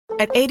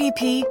At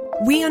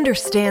ADP, we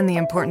understand the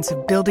importance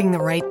of building the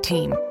right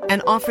team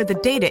and offer the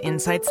data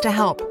insights to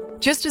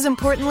help. Just as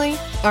importantly,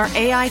 our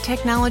AI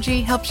technology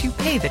helps you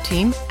pay the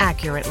team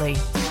accurately.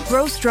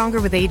 Grow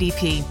stronger with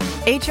ADP.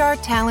 HR,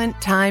 talent,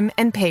 time,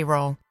 and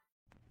payroll.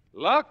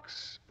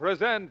 Lux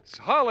presents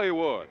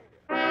Hollywood.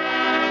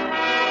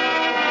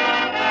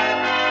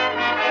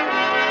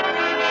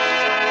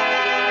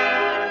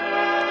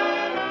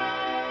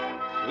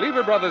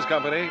 Lever Brothers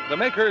Company, the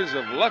makers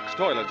of Lux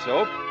Toilet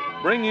Soap,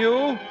 bring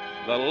you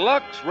the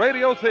Lux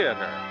Radio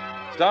Theatre,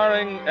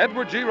 starring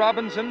Edward G.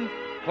 Robinson,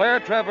 Claire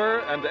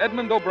Trevor, and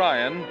Edmund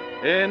O'Brien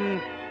in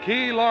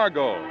Key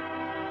Largo.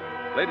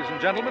 Ladies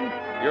and gentlemen,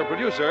 your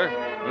producer,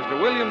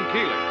 Mr. William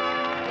Keighley.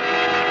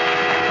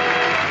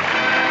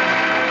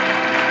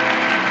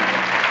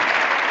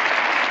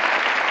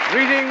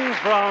 Greetings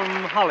from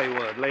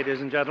Hollywood, ladies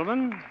and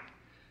gentlemen.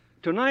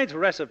 Tonight's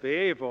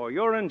recipe for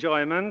your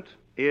enjoyment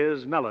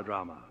is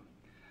melodrama.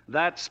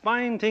 That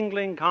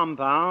spine-tingling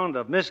compound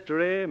of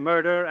mystery,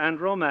 murder,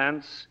 and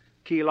romance,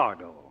 Key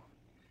Largo.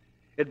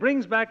 It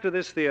brings back to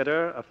this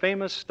theater a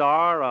famous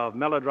star of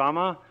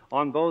melodrama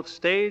on both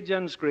stage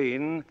and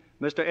screen,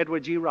 Mr.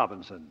 Edward G.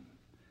 Robinson.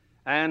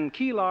 And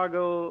Key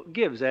Largo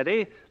gives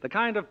Eddie the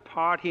kind of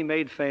part he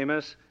made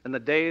famous in the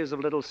days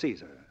of Little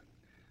Caesar.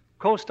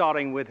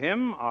 Co-starring with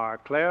him are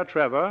Claire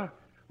Trevor,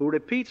 who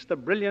repeats the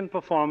brilliant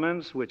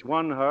performance which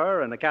won her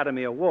an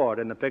Academy Award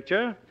in the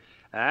picture,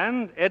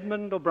 and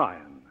Edmund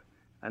O'Brien,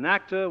 an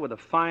actor with a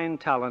fine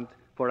talent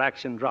for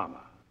action drama.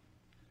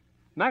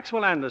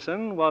 Maxwell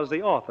Anderson was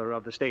the author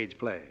of the stage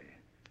play,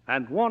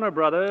 and Warner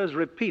Brothers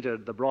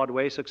repeated the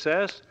Broadway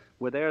success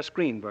with their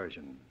screen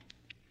version.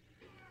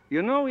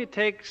 You know, it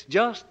takes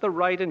just the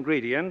right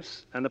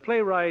ingredients and the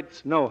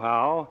playwright's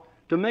know-how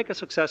to make a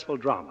successful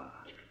drama.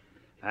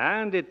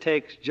 And it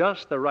takes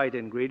just the right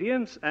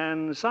ingredients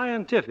and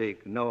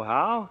scientific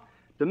know-how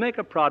to make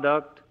a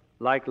product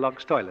like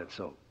Lux Toilet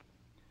Soap.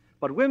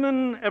 But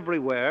women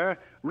everywhere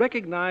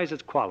recognize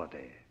its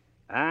quality,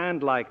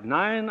 and like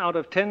 9 out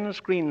of 10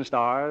 screen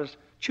stars,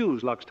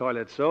 choose Lux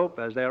Toilet Soap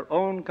as their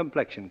own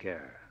complexion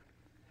care.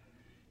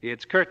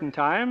 It's curtain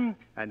time,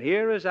 and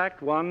here is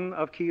Act One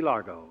of Key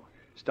Largo,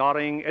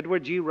 starring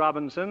Edward G.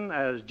 Robinson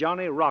as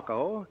Johnny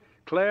Rocco,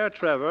 Claire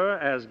Trevor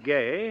as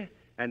Gay,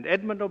 and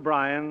Edmund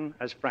O'Brien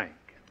as Frank.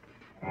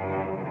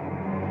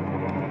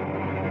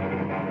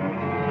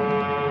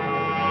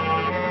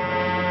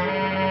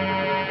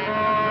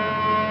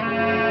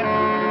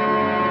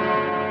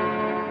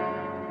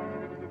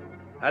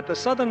 At the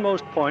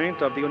southernmost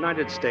point of the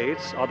United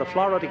States are the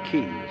Florida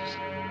Keys,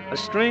 a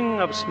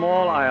string of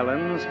small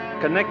islands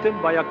connected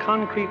by a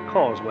concrete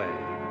causeway.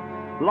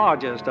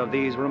 Largest of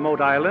these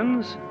remote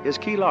islands is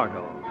Key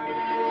Largo.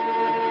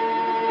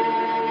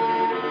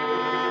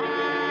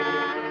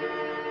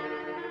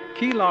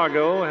 Key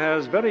Largo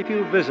has very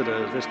few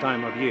visitors this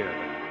time of year.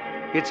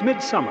 It's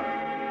midsummer,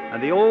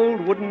 and the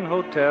old wooden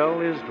hotel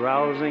is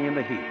drowsing in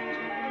the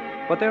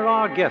heat. But there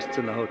are guests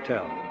in the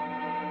hotel.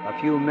 A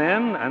few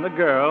men and a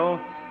girl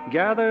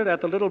gathered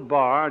at the little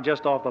bar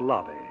just off the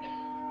lobby.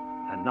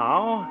 And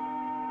now,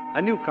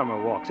 a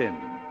newcomer walks in.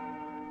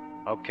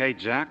 Okay,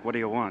 Jack, what do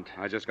you want?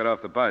 I just got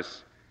off the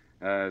bus.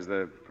 Is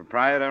the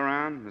proprietor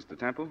around, Mr.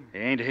 Temple? He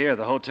ain't here.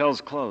 The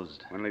hotel's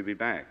closed. When'll he be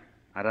back?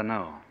 I don't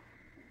know.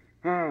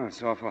 Oh,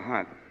 it's awful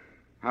hot.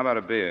 How about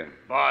a beer?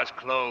 Bar's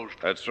closed.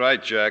 That's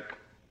right, Jack.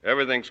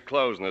 Everything's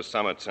closed in the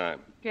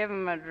summertime. Give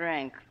him a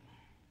drink.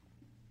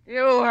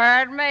 You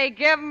heard me.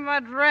 Give him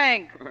a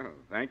drink. Well,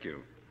 thank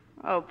you.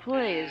 Oh,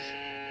 please.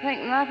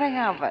 Think nothing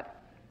of it.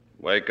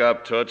 Wake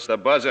up, Toots. The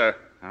buzzer.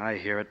 I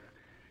hear it.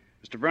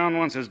 Mr. Brown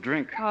wants his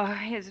drink. Oh,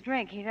 his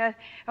drink, he does.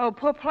 Oh,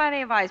 put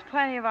plenty of ice,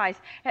 plenty of ice.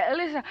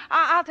 Listen,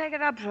 I'll take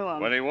it up to him.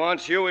 When he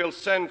wants you, he'll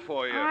send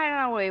for you.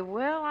 I know he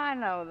will. I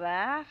know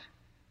that.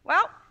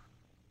 Well,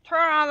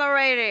 turn on the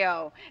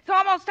radio. It's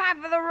almost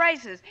time for the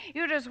races.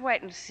 You just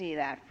wait and see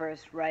that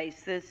first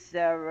race. This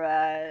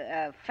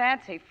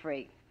Fancy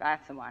Free.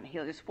 That's the one.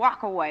 He'll just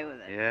walk away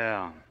with it.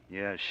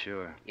 Yeah,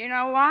 sure. You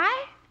know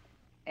why?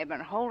 They've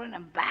been holding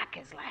him back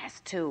his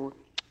last two.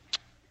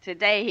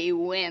 Today he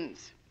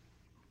wins.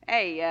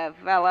 Hey,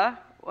 fella,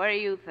 what do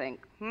you think?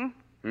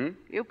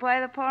 You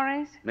play the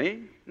ponies?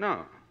 Me?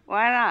 No.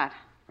 Why not?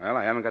 Well,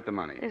 I haven't got the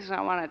money. Listen,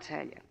 I want to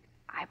tell you.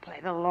 I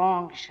play the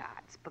long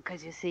shots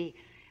because, you see,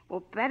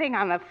 well, betting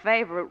on the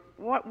favorite,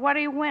 what do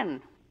you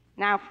win?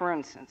 Now, for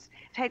instance,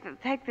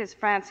 take this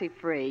Fancy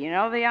Free. You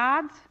know the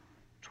odds?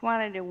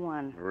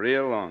 20-1.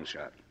 Real long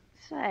shot.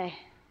 Say,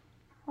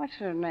 what's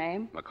her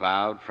name?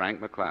 McLeod, Frank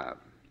McLeod.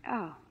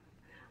 Oh,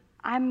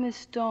 I'm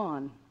Miss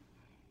Dawn.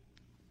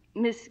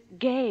 Miss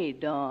Gay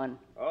Dawn.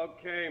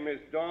 Okay,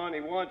 Miss Dawn,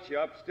 he wants you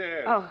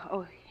upstairs.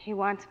 Oh, he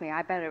wants me.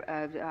 I better,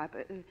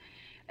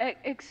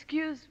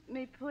 excuse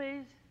me,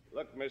 please.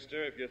 Look,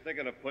 mister, if you're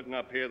thinking of putting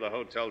up here, the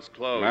hotel's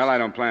closed. Well, I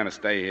don't plan to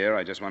stay here.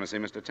 I just want to see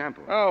Mr.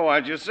 Temple. Oh,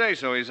 why'd you say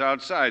so? He's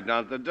outside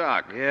down at the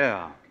dock.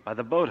 Yeah, by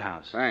the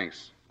boathouse.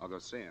 Thanks. I'll go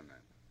see him then.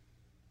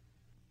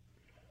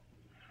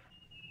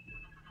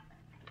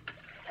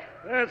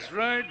 That's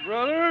right,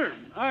 brother.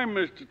 I'm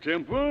Mr.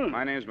 Temple.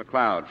 My name's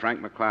McLeod,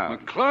 Frank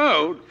McLeod.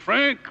 McLeod?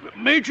 Frank?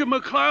 Major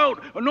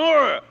McLeod?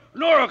 Nora!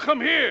 Nora, come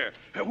here.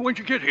 When'd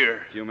you get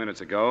here? A few minutes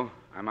ago.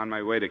 I'm on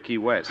my way to Key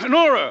West.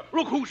 Nora,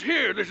 look who's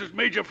here. This is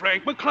Major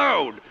Frank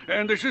McLeod.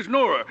 And this is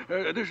Nora.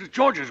 This is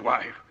George's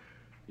wife.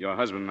 Your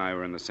husband and I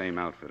were in the same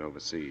outfit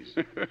overseas.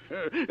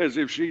 As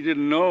if she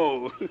didn't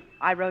know.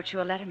 I wrote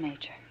you a letter,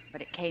 Major,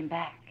 but it came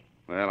back.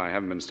 Well, I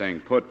haven't been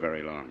staying put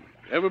very long.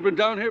 Ever been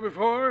down here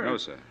before? No,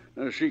 sir.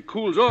 She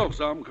cools off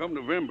some come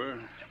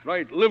November.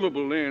 Right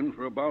livable then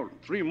for about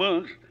 3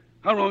 months.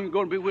 How long are you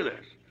going to be with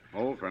us?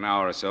 Oh, for an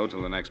hour or so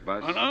till the next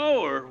bus. An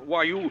hour?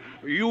 Why,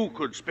 you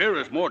could spare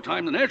us more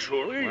time than that,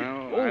 surely.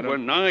 Well,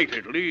 overnight,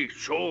 at least.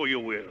 Sure you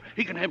will.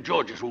 He can have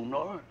George's room,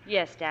 Nora.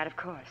 Yes, Dad, of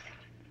course.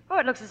 Oh,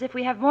 it looks as if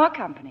we have more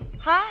company.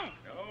 Hi.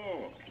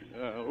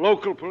 Oh.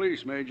 Local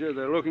police, Major.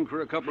 They're looking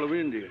for a couple of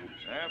Indians.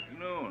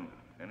 Afternoon.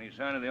 Any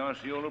sign of the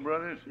Osceola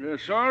brothers?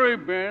 Sorry,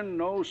 Ben.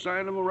 No sign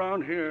of them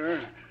around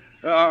here.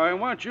 I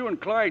want you and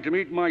Clyde to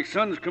meet my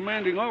son's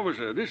commanding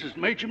officer. This is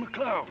Major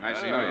McLeod. Nice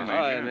to know you, Major.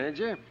 Hi,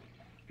 Major.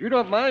 If you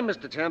don't mind,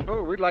 Mr.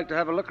 Temple, we'd like to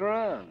have a look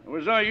around.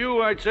 Was I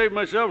you, I'd save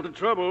myself the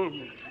trouble.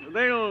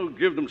 They'll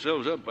give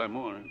themselves up by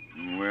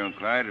morning. Well,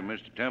 Clyde and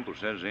Mr. Temple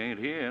says they ain't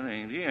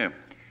here.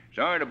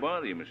 Sorry to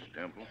bother you, Mr.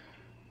 Temple.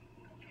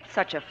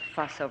 Such a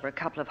fuss over a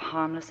couple of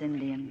harmless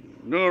Indians.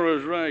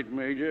 Nora's right,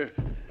 Major.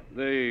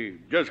 They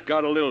just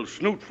got a little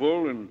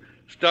snootful and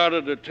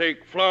started to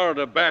take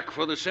Florida back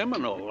for the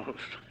Seminoles.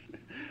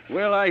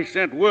 Well, I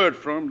sent word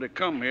for them to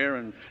come here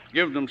and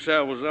give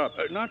themselves up.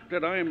 Not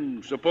that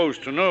I'm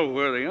supposed to know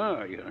where they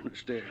are, you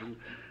understand.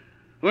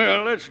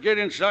 Well, let's get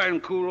inside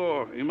and cool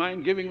off. You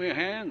mind giving me a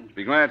hand?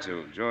 Be glad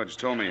to. George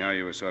told me how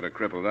you were sort of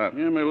crippled up.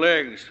 Yeah, my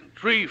legs.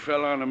 Tree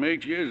fell on them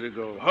 8 years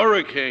ago.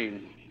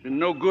 Hurricane. Been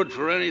no good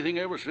for anything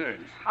ever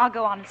since. I'll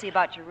go on and see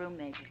about your room,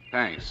 Major.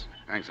 Thanks.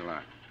 Thanks a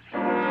lot.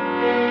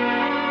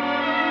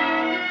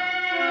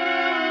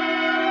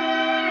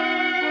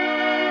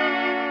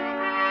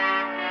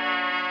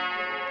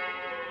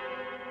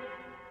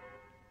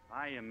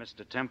 Hiya,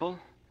 Mr. Temple.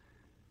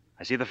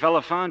 I see the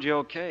fella found you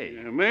okay.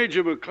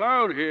 Major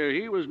McLeod here.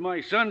 He was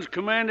my son's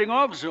commanding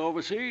officer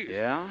overseas.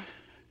 Yeah?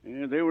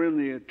 Yeah, they were in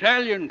the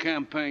Italian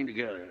campaign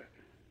together.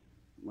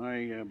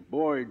 My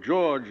boy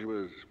George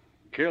was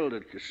killed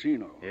at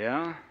Casino.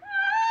 Yeah?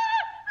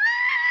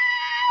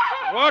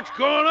 What's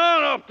going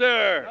on up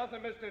there?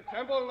 Nothing, Mr.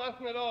 Temple,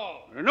 nothing at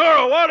all.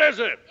 Nora, what is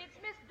it?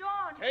 It's Miss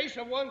Dawn. Case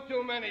of one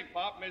too many,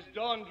 Pop. Miss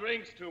Dawn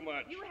drinks too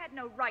much. You had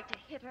no right to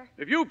hit her.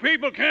 If you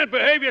people can't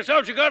behave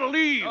yourselves, you gotta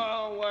leave.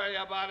 Don't worry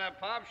about it,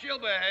 Pop. She'll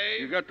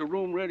behave. You got the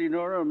room ready,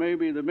 Nora?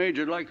 Maybe the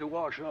Major'd like to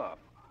wash up.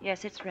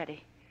 Yes, it's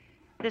ready.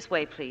 This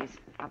way, please.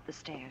 Up the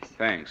stairs.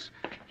 Thanks.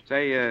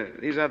 Say,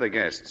 these other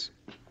guests,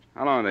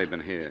 how long have they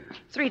been here?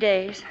 3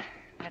 days.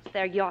 That's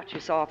their yacht you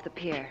saw off the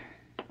pier.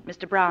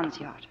 Mr. Brown's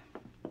yacht.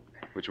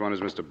 Which one is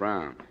Mr.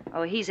 Brown?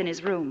 Oh, he's in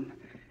his room.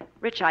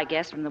 Rich, I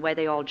guess, from the way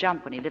they all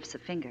jump when he lifts a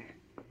finger.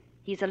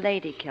 He's a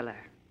lady killer,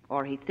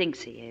 or he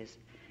thinks he is.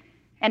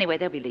 Anyway,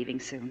 they'll be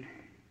leaving soon.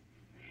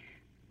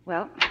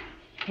 Well,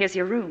 here's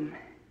your room.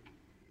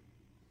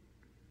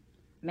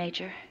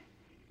 Major,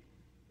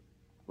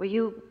 were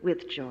you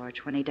with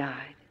George when he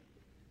died?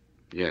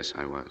 Yes,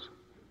 I was.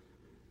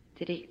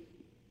 Did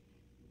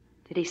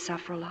he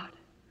suffer a lot?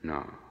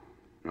 No,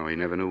 he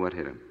never knew what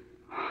hit him.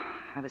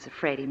 I was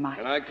afraid he might.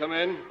 Can I come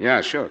in?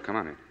 Yeah, sure, come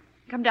on in.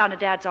 Come down to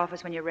Dad's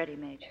office when you're ready,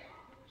 Major.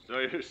 So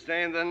you're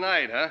staying the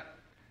night, huh?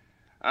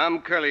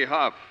 I'm Curly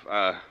Hoff.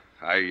 I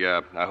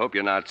hope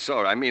you're not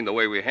sore. I mean the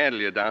way we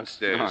handle you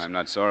downstairs. No, I'm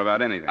not sore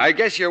about anything. I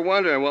guess you're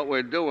wondering what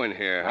we're doing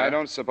here, huh? I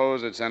don't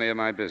suppose it's any of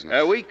my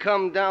business. We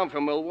come down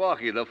from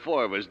Milwaukee, the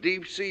four of us,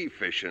 deep sea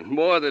fishing.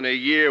 More than a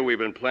year we've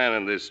been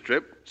planning this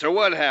trip. So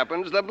what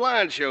happens? The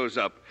blonde shows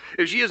up.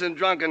 If she isn't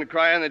drunk and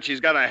crying, then she's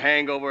got a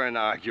hangover and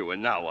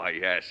arguing. Now I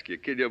ask you,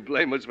 can you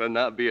blame us for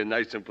not being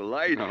nice and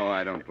polite? No,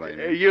 I don't blame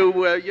you.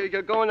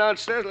 You're going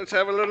downstairs. Let's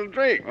have a little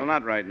drink. Well,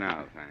 not right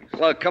now, thanks.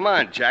 Well, come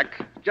on,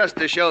 Jack. Just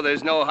to show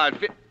there's no hard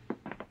fit.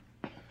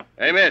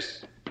 Hey,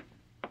 miss.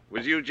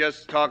 Was you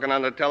just talking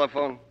on the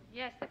telephone?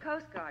 Yes, the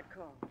Coast Guard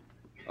called.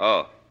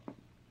 Oh.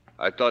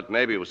 I thought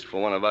maybe it was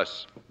for one of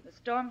us. The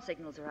storm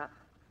signals are up.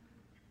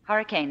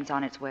 Hurricane's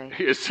on its way.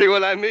 You see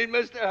what I mean,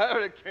 Mr.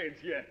 Hurricanes?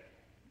 Yeah.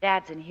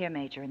 Dad's in here,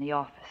 Major, in the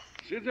office.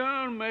 Sit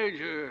down,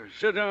 Major.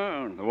 Sit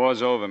down. The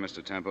war's over,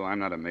 Mr. Temple. I'm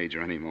not a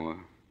major anymore.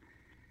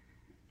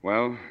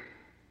 Well,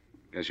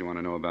 guess you want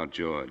to know about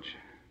George.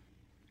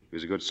 He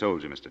was a good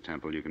soldier, Mr.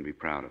 Temple. You can be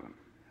proud of him.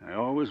 I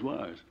always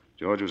was.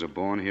 George was a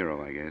born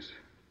hero, I guess.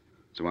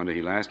 It's a wonder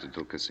he lasted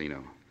till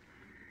Casino.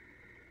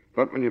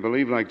 But when you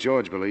believe like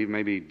George believed,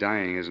 maybe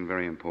dying isn't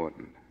very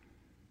important.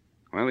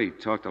 Well, he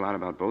talked a lot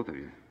about both of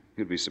you.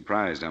 You'd be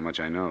surprised how much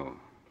I know.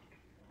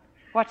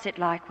 What's it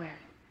like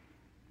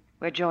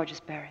where George is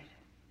buried?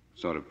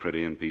 Sort of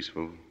pretty and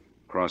peaceful.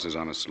 Crosses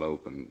on a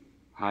slope, and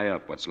high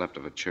up, what's left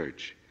of a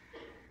church.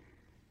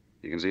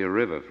 You can see a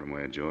river from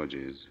where George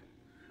is.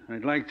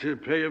 I'd like to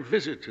pay a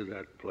visit to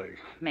that place.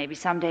 Maybe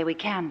someday we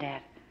can,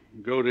 Dad.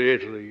 Go to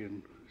Italy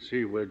and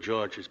See where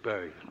George is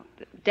buried.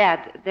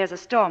 Dad, there's a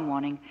storm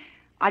warning.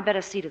 I'd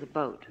better see to the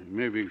boat.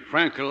 Maybe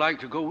Frank would like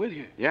to go with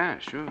you. Yeah,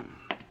 sure.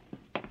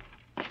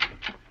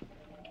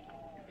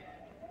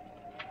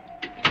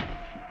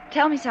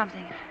 Tell me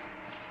something.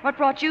 What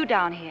brought you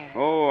down here?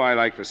 Oh, I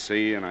like the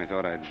sea, and I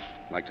thought I'd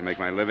like to make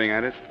my living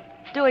at it.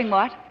 Doing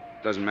what?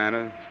 Doesn't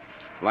matter.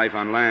 Life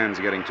on land's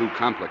getting too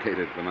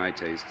complicated for my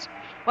tastes.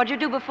 What'd you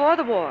do before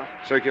the war?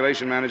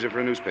 Circulation manager for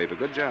a newspaper.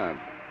 Good job.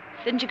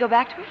 Didn't you go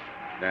back to it?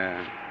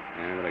 Yeah,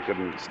 but I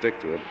couldn't stick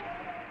to it.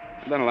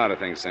 I've done a lot of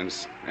things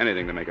since.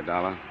 Anything to make a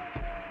dollar.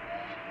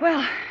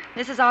 Well,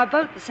 this is our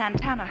boat, the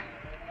Santana.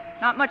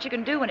 Not much you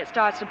can do when it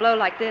starts to blow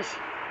like this.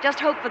 Just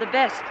hope for the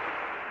best.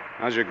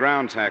 How's your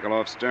ground tackle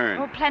off stern?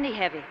 Oh, plenty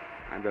heavy.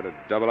 I'd better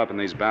double up in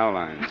these bow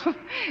lines.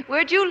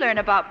 Where'd you learn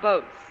about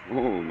boats?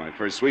 Oh, my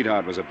first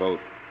sweetheart was a boat.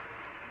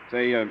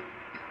 Say,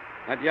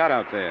 that yacht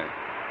out there,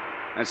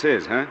 that's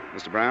his, huh?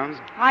 Mr. Brown's?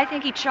 I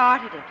think he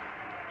chartered it.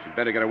 She'd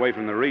better get away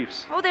from the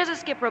reefs. Oh, there's a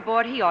skipper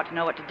aboard. He ought to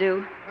know what to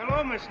do.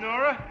 Hello, Miss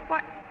Nora.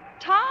 What?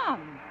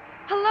 Tom.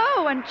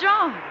 Hello, and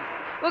John.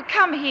 Well,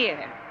 come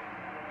here.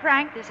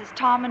 Frank, this is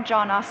Tom and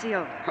John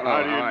Osceola.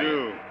 Hello, How do you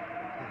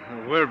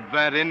do? We're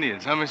bad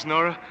Indians, huh, Miss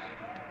Nora?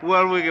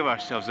 Well, we give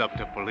ourselves up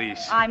to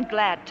police. I'm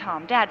glad,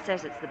 Tom. Dad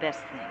says it's the best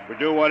thing. We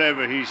do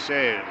whatever he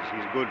says.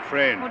 He's a good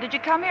friend. Oh, did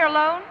you come here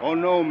alone? Oh,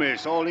 no,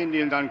 miss. All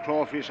Indians on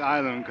Clawfish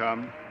Island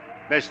come.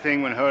 Best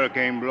thing when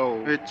hurricane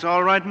blows. It's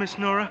all right, Miss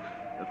Nora.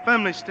 The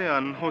family stay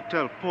on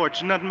hotel porch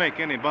and not make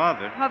any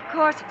bother. Of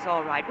course it's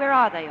all right. Where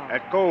are they all?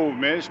 At Cove,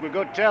 miss. We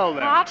go tell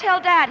them. Well, I'll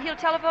tell Dad. He'll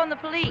telephone the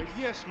police.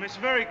 Yes, miss,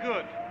 very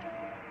good.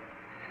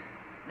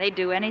 They'd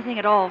do anything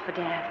at all for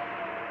Dad.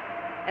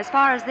 As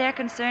far as they're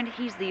concerned,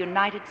 he's the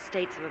United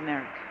States of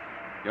America.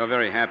 You're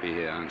very happy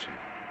here, aren't you?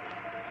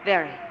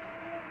 Very.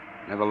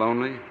 Never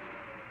lonely?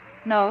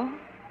 No,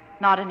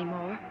 not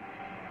anymore.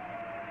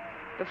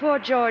 Before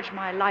George,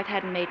 my life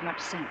hadn't made much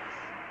sense.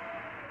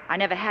 I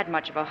never had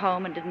much of a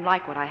home and didn't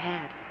like what I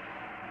had.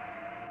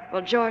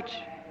 Well, George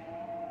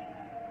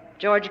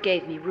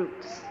gave me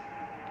roots.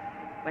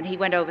 When he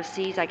went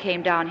overseas, I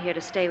came down here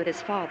to stay with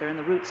his father, and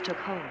the roots took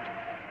hold.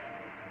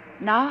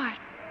 Now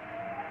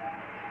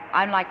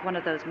I'm like one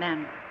of those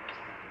men.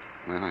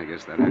 Well, I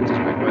guess that answers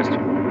my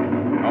question.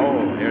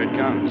 Oh, here it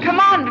comes. Come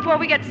on, before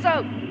we get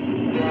soaked.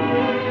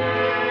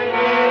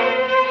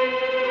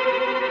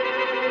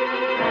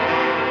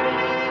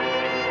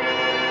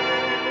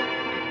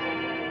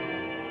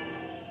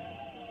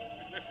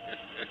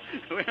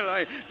 Well,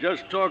 I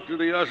just talked to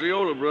the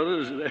Osceola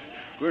brothers. They're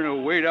going to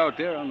wait out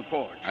there on the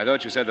porch. I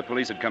thought you said the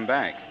police had come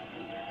back.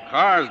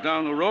 Car's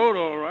down the road,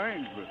 all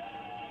right, but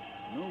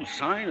no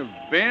sign of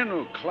Ben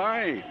or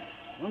Clyde.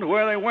 Wonder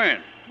where they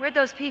went. Where'd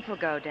those people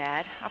go,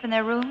 Dad? Up in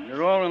their room?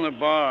 They're all in the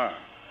bar.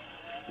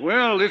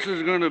 Well, this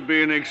is going to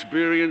be an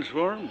experience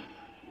for them.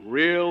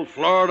 Real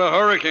Florida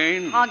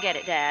hurricane. I'll get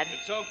it, Dad.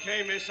 It's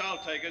okay, miss. I'll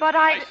take it. But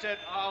I said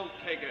I'll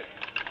take it.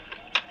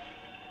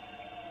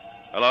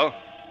 Hello?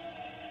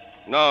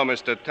 No,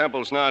 Mr.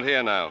 Temple's not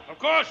here now. Of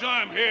course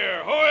I'm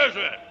here. Who is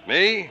it?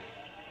 Me?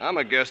 I'm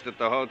a guest at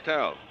the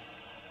hotel.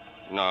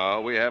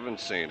 No, we haven't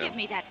seen him. Give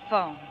me that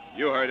phone.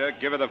 You heard her.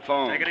 Give her the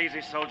phone. Take it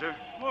easy, soldier.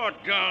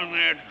 Put down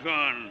that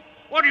gun.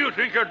 What do you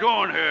think you're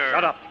doing here?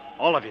 Shut up,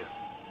 all of you.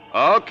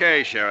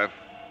 Okay, Sheriff.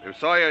 If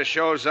Sawyer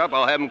shows up,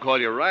 I'll have him call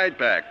you right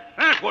back.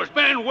 That was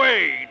Ben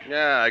Wade.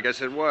 Yeah, I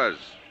guess it was.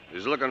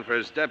 He's looking for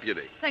his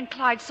deputy. Then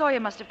Clyde Sawyer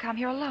must have come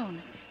here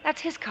alone.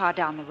 That's his car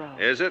down the road.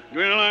 Is it?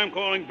 Well, I'm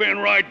calling Ben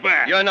right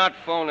back. You're not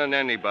phoning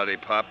anybody,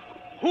 Pop.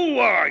 Who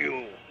are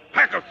you?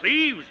 Pack of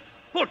thieves?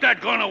 Put that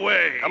gun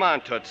away. Come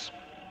on, Toots.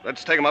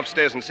 Let's take him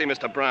upstairs and see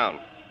Mr. Brown.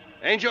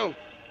 Angel,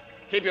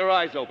 keep your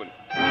eyes open.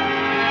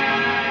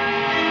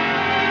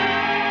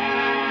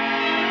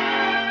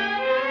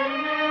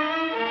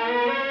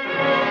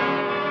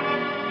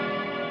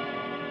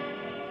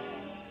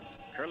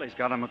 Curly's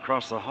got him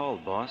across the hall,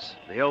 boss.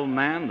 The old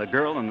man, the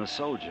girl, and the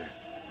soldier.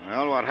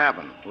 Well, what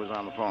happened? Who's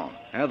on the phone?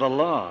 The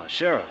law,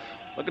 sheriff,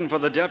 looking for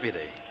the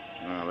deputy.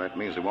 Well, that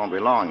means it won't be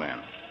long then.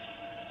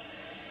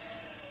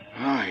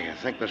 Oh, you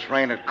think this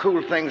rain would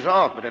cool things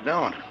off, but it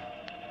don't.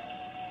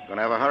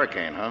 Gonna have a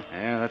hurricane, huh?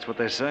 Yeah, that's what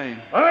they say.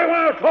 I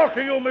want to talk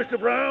to you, Mr.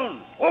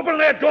 Brown. Open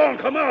that door and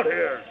come out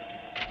here.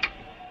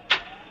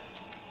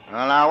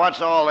 Well, now,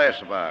 what's all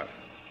this about?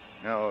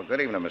 Oh,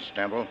 good evening, Mr.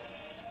 Temple.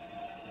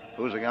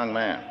 Who's the young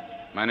man?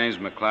 My name's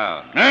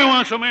McLeod. I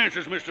want some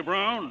answers, Mr.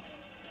 Brown.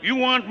 You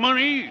want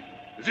money?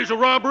 Is this a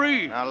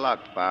robbery? Now, look,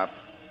 Pop.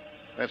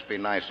 Let's be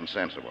nice and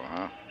sensible,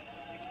 huh?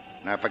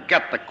 Now,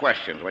 forget the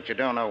questions. What you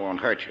don't know won't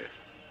hurt you.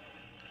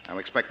 I'm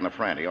expecting a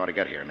friend. He ought to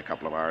get here in a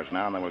couple of hours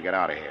now, and then we'll get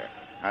out of here.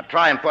 Now,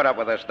 try and put up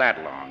with us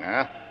that long,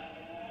 huh?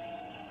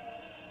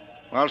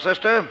 Well,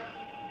 sister,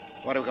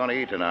 what are we going to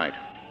eat tonight?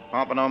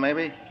 Pompano,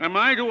 maybe? Am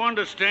I to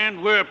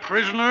understand we're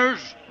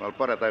prisoners? Well,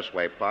 put it this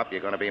way, Pop. You're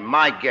going to be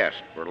my guest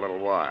for a little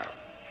while.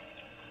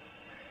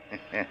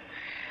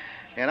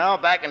 You know,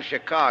 back in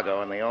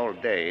Chicago in the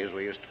old days,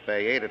 we used to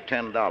pay $8 or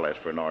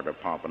 $10 for an order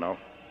of Pompano.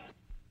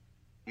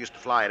 Used to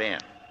fly it in.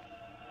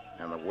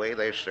 And the way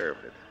they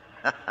served it.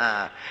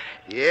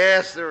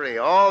 Yes, sirree.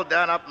 All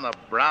done up in a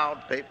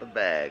brown paper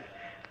bag.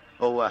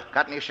 Oh,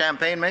 got any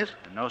champagne, miss?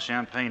 No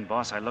champagne,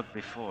 boss. I looked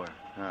before.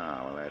 Oh,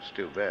 well, that's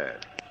too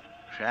bad.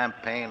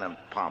 Champagne and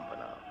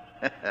pompano.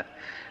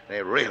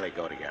 They really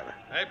go together.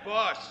 Hey,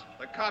 boss,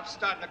 the cop's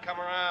starting to come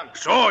around.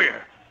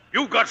 Sawyer!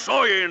 You got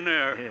Sawyer in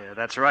there. Yeah,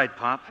 that's right,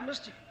 Pop.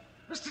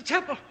 Mr.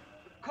 Temple,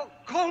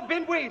 call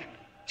Ben Wade.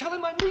 Tell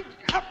him I need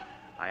help.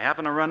 I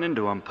happened to run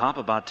into him, Pop,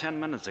 about 10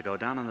 minutes ago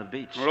down on the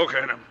beach. Look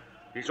at him.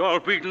 He's all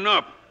beaten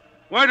up.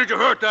 Why did you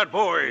hurt that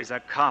boy? He's a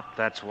cop,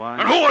 that's why.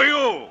 And who are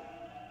you?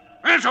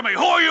 Answer me,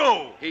 who are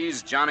you?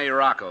 He's Johnny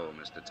Rocco,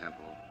 Mr.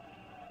 Temple.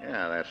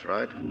 Yeah, that's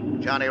right.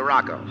 Johnny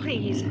Rocco.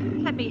 Please,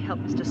 let me help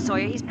Mr.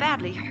 Sawyer. He's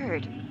badly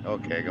hurt.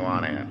 Okay, go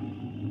on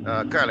in.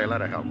 Curly,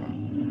 let her help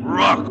him.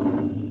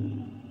 Rocco.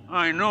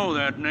 I know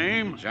that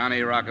name.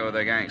 Johnny Rocco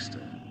the gangster.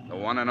 The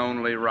one and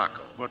only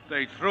Rocco. But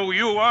they threw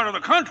you out of the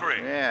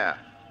country. Yeah,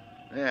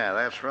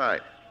 that's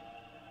right.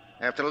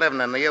 After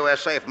living in the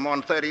USA for more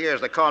than 30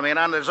 years, they called me an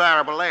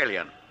undesirable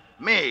alien.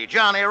 Me,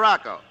 Johnny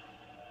Rocco.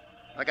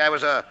 Like I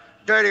was a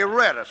dirty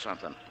red or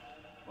something.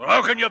 Well,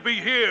 how can you be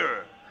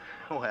here?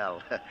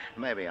 Well,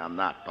 maybe I'm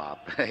not,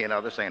 Pop. You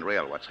know, this ain't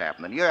real what's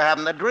happening. You're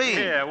having a dream.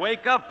 Yeah,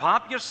 wake up,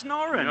 Pop. You're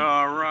snoring.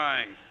 All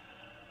right.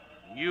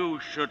 You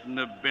shouldn't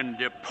have been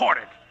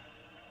deported.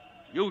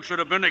 You should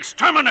have been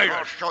exterminated.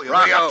 I'll show you.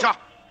 Rocco,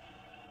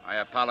 I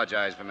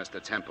apologize for Mr.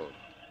 Temple.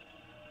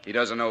 He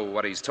doesn't know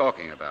what he's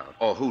talking about.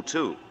 Oh, who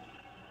to?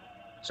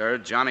 Sir,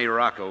 Johnny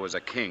Rocco was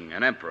a king,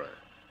 an emperor.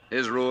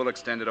 His rule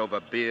extended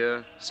over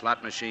beer,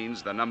 slot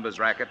machines, the numbers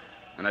racket,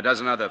 and a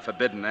dozen other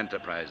forbidden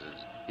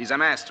enterprises. He's a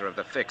master of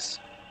the fix.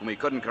 Whom he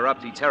couldn't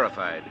corrupt, he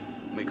terrified.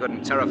 Whom he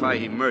couldn't terrify,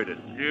 he murdered.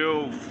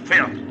 You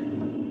filth.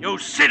 You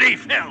city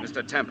filth.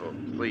 Mr. Temple,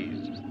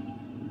 please.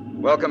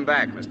 Welcome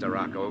back, Mr.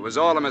 Rocco. It was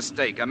all a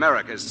mistake.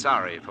 America's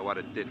sorry for what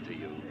it did to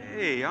you.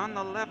 Hey, on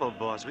the level,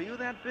 boss. Were you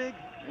that big?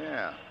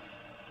 Yeah,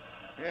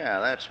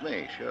 that's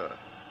me, sure.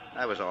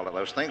 I was all of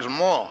those things and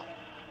more.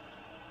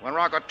 When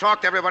Rocco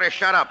talked, everybody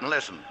shut up and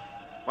listened.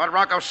 What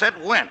Rocco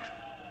said went.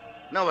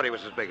 Nobody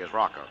was as big as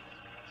Rocco.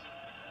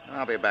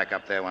 I'll be back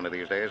up there one of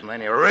these days, and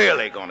then you're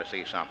really going to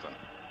see something.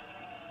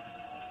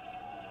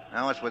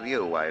 Now, what's with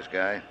you, wise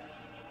guy?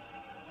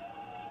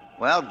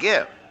 Well,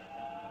 give.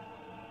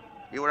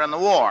 You were in the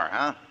war,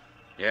 huh?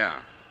 Yeah.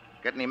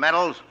 Get any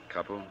medals?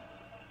 Couple.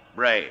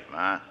 Brave,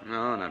 huh?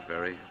 No, not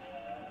very.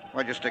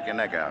 Why'd you stick your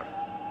neck out?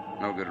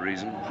 No good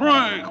reason.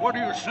 Frank, what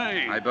are you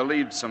saying? I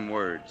believed some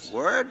words.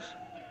 Words?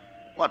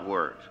 What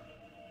words?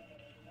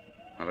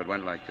 Well, it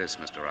went like this,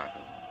 Mr. Rocco.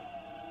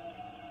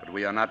 But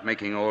we are not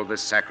making all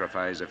this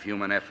sacrifice of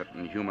human effort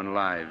and human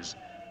lives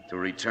to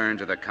return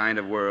to the kind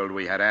of world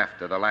we had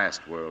after the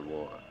last World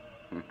War.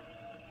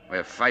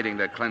 We're fighting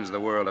to cleanse the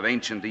world of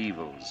ancient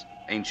evils,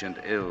 ancient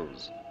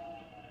ills.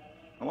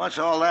 What's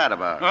all that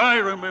about? I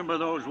remember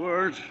those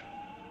words.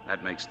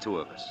 That makes two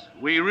of us.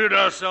 We rid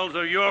ourselves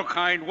of your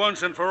kind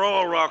once and for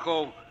all,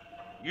 Rocco.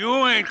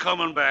 You ain't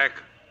coming back.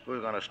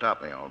 Who's going to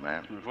stop me, old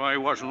man? If I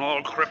wasn't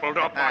all crippled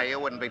up, You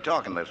wouldn't be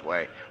talking this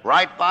way.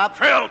 Right, Bob?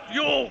 Filth,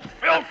 you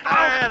filth!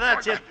 Yeah,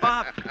 that's it,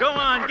 Bob. Go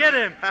on, get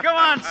him. Go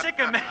on, sick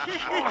him.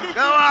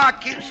 Go on,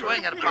 keep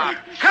swinging, Bob.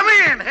 Come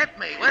in, hit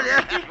me, will you?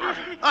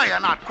 Oh,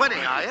 you're not quitting,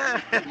 are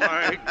you?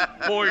 My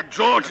boy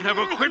George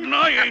never quit, and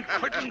I ain't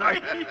quitting.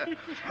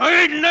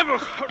 I ain't never...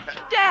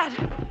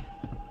 Dad!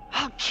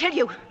 I'll kill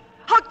you.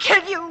 I'll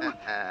kill you.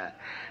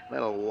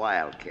 Little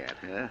wildcat,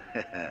 huh?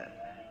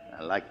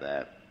 I like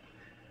that.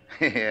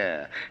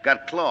 Yeah.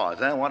 Got claws,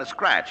 huh? Want to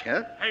scratch,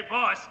 huh? Hey,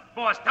 boss,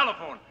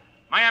 telephone.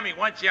 Miami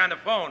wants you on the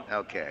phone.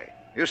 Okay.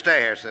 You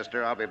stay here,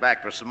 sister. I'll be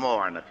back for some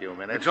more in a few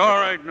minutes. It's all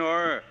right,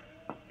 Nora.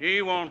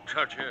 He won't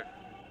touch you.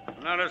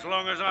 Not as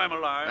long as I'm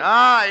alive.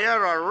 Ah,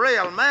 you're a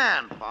real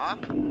man, Pop.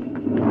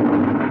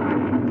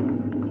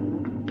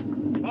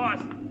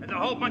 Boss, there's a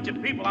whole bunch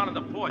of people out on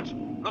the porch.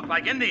 Look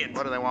like Indians.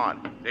 What do they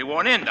want? They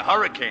want in, the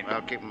hurricane.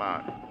 Well, keep them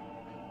on.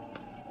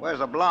 Where's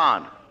the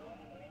blonde?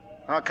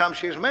 How come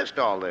she's missed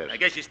all this? I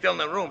guess she's still in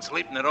the room,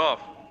 sleeping it off.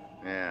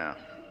 Yeah.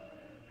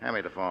 Hand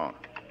me the phone.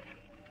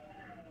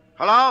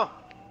 Hello?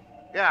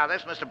 Yeah,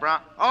 this Mr. Brown.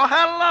 Oh,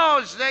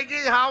 hello,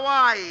 Ziggy. How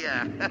are you?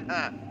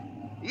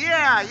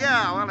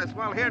 Yeah. Well, it's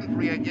well hearing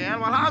from you again.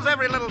 Well, how's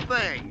every little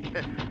thing?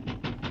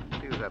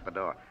 Who's at the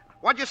door?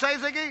 What'd you say,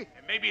 Ziggy?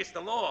 Maybe it's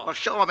the law. Well,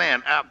 show him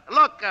in.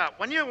 Look,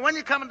 when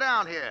you coming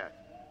down here?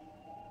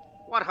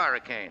 What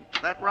hurricane?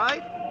 That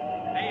right?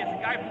 Hey, it's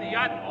the guy from the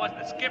yacht, boss,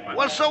 the skipper.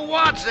 Well, so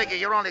what, Ziggy?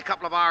 You're only a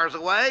couple of hours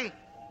away.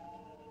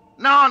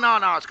 No.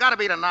 It's got to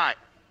be tonight.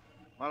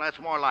 Well, that's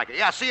more like it.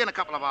 Yeah, see you in a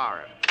couple of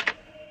hours.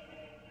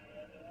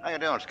 How you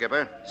doing,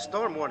 Skipper?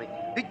 Storm warning.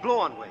 Big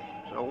blow on way.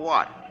 So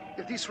what?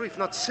 If this reef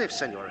not safe,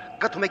 senor,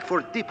 got to make for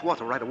deep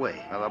water right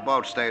away. Well, the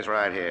boat stays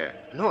right here.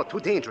 No,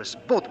 too dangerous.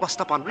 Boat bust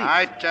up on reef.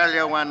 I tell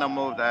you when to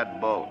move that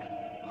boat.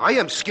 I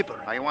am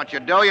skipper. Now, you want your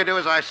dough, you do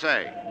as I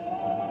say.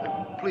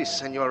 Please,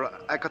 senor,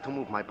 I got to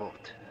move my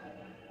boat.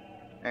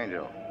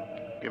 Angel,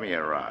 give me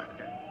a rod.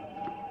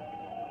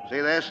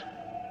 See this?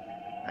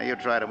 Now, you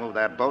try to move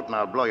that boat, and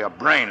I'll blow your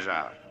brains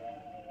out.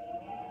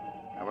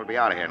 And we'll be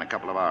out of here in a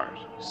couple of hours.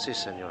 Si,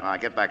 senor. Now,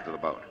 get back to the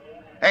boat.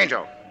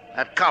 Angel,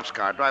 that cop's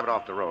car, drive it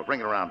off the road. Bring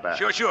it around back.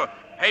 Sure.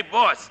 Hey,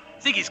 boss,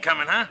 Ziggy's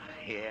coming, huh?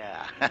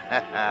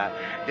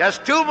 Yeah.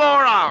 Just 2 more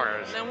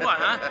hours. Then what,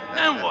 huh?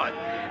 Then what?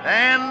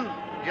 Then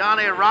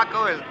Johnny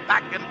Rocco is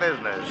back in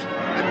business.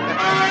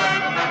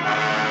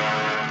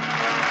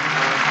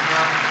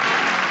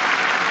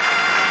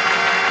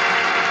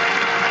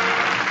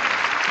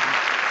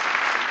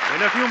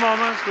 In a few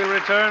moments, we'll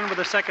return with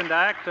the second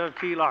act of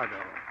Key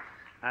Largo.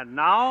 And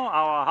now,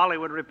 our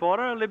Hollywood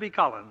reporter, Libby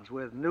Collins,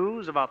 with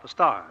news about the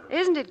stars.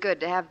 Isn't it good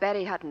to have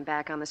Betty Hutton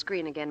back on the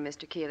screen again,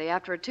 Mr. Keeley,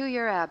 after a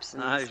 2-year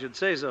absence? I should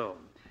say so.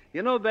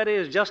 You know, Betty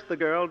is just the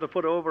girl to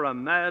put over a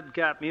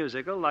madcap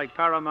musical like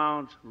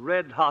Paramount's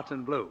Red, Hot,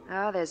 and Blue.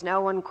 Oh, there's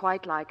no one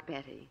quite like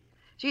Betty.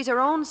 She's her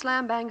own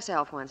slam-bang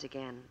self once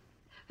again.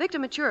 Victor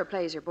Mature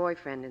plays her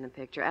boyfriend in the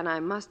picture, and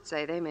I must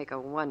say they make a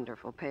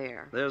wonderful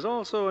pair. There's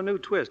also a new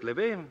twist,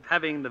 Libby,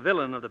 having the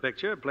villain of the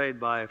picture played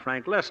by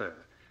Frank Lesser,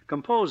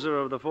 composer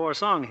of the 4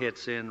 song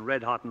hits in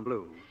Red, Hot, and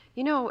Blue.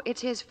 You know,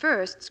 it's his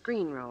first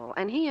screen role,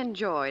 and he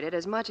enjoyed it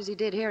as much as he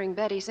did hearing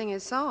Betty sing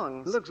his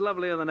songs. Looks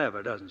lovelier than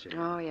ever, doesn't she?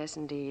 Oh, yes,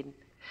 indeed.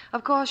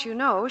 Of course, you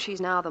know she's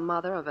now the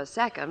mother of a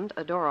second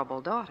adorable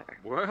daughter.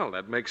 Well,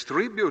 that makes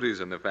 3 beauties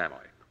in the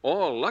family.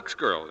 All Lux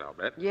girls, I'll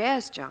bet.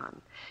 Yes,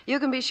 John. You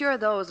can be sure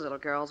those little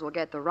girls will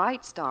get the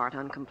right start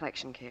on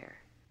complexion care.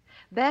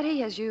 Betty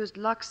has used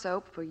Lux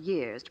soap for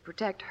years to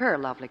protect her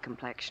lovely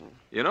complexion.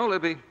 You know,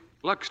 Libby,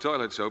 Lux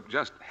toilet soap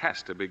just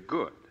has to be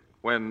good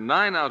when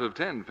 9 out of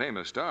 10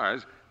 famous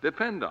stars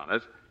depend on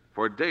it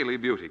for daily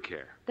beauty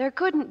care. There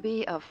couldn't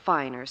be a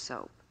finer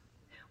soap.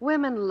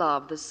 Women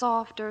love the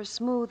softer,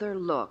 smoother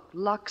look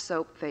Lux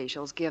soap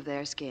facials give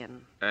their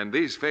skin. And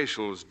these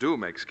facials do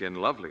make skin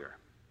lovelier.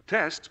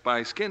 Tests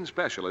by skin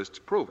specialists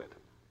prove it.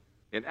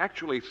 In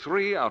actually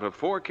 3 out of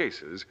 4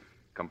 cases,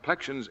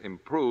 complexions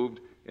improved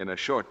in a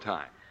short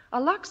time. A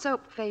Lux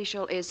soap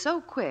facial is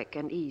so quick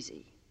and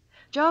easy.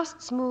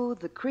 Just smooth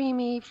the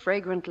creamy,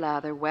 fragrant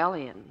lather well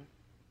in.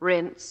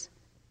 Rinse,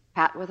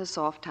 pat with a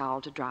soft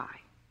towel to dry.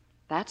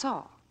 That's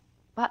all.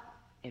 But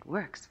it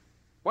works.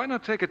 Why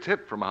not take a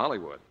tip from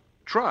Hollywood?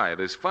 Try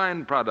this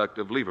fine product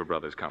of Lever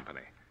Brothers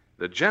Company,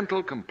 the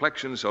gentle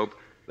complexion soap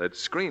that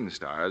screen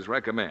stars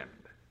recommend.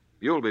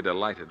 You'll be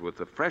delighted with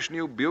the fresh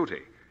new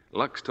beauty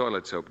Lux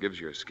toilet soap gives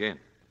your skin.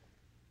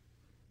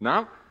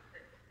 Now,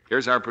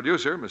 here's our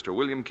producer, Mr.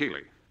 William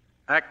Keeley.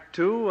 Act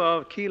 2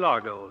 of Key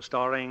Largo,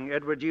 starring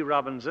Edward G.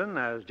 Robinson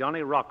as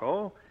Johnny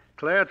Rocco,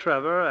 Claire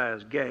Trevor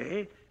as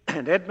Gay,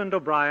 and Edmund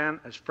O'Brien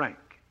as Frank.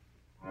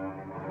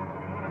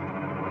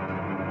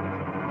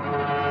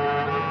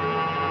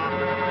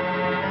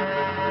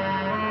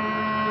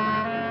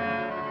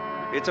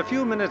 It's a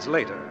few minutes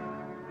later.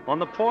 On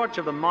the porch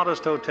of the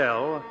modest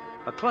hotel,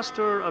 a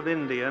cluster of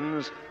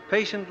Indians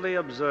patiently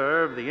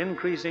observe the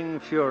increasing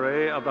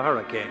fury of the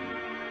hurricane.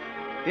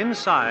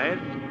 Inside,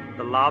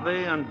 the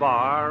lobby and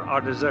bar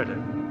are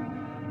deserted.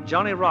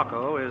 Johnny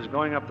Rocco is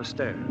going up the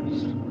stairs.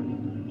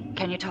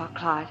 Can you talk,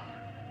 Clyde?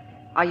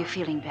 Are you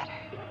feeling better?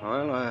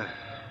 Well,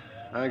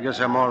 I guess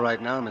I'm all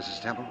right now,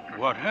 Mrs. Temple.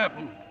 What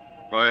happened?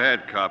 Go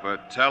ahead, Copper.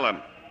 Tell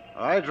him.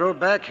 I drove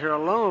back here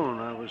alone.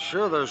 I was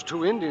sure those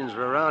 2 Indians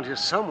were around here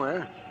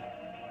somewhere.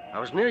 I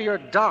was near your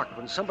dock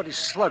when somebody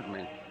slugged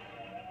me.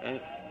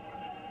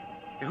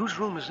 Whose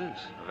room is this?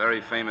 A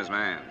very famous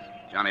man,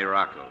 Johnny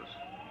Rocco's.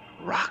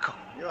 Rocco?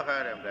 You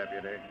heard him,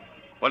 Deputy.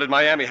 What did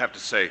Miami have to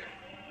say?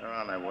 They're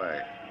on their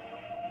way.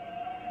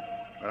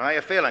 Well, how you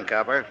feeling,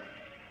 Copper?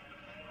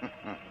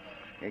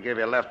 You'd give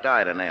your left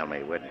eye to nail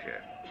me, wouldn't you?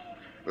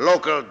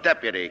 Local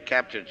deputy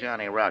captured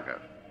Johnny Rocco.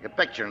 Your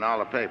picture in all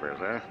the papers,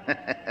 huh?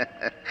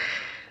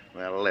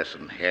 Well,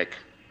 listen, Hick.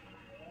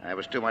 That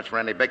was too much for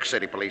any big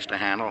city police to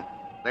handle.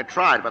 They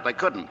tried, but they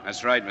couldn't.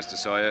 That's right, Mr.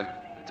 Sawyer.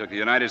 It took the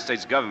United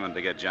States government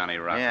to get Johnny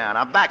Rocco. Yeah, and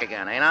I'm back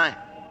again, ain't I?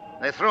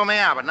 They threw me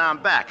out, but now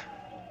I'm back.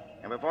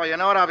 And before you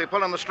know it, I'll be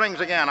pulling the strings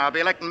again. I'll be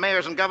electing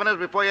mayors and governors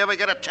before you ever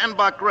get a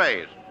 $10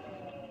 raise.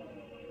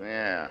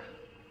 Yeah.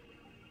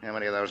 How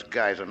many of those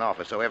guys in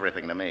office owe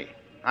everything to me?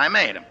 I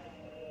made them.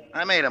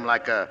 I made them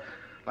like a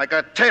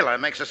tailor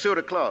makes a suit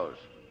of clothes.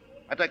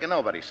 I take a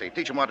nobody seat,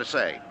 teach him what to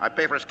say. I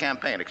pay for his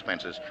campaign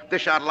expenses,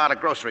 dish out a lot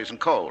of groceries and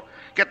coal.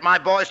 Get my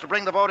boys to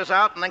bring the voters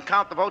out and then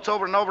count the votes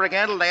over and over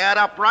again till they add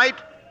up right,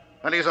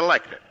 and he's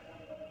elected.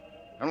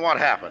 And what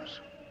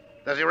happens?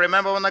 Does he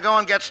remember when the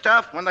going gets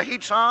tough, when the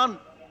heat's on?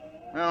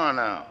 Oh,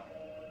 no.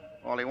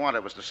 All he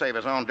wanted was to save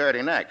his own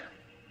dirty neck.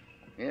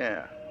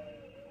 Yeah.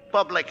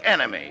 Public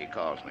enemy, he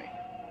calls me.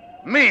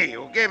 Me,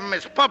 who gave him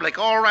his public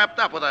all wrapped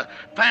up with a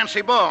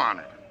fancy bow on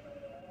it.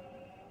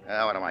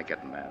 What am I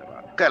getting mad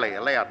about? Kelly,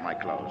 lay out my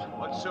clothes.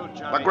 What suit,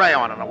 Johnny? A gray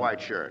one and a white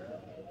shirt.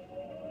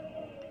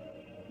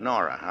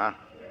 Nora, huh?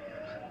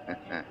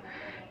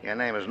 Your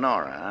name is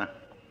Nora, huh?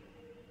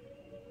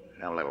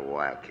 That little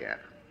wildcat.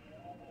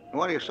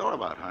 What are you sore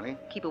about, honey?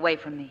 Keep away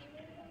from me.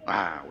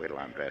 Wait till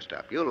I'm dressed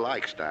up. You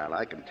like style,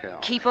 I can tell.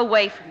 Keep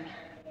away from me.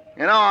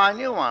 You know, I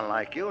knew one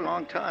like you a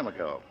long time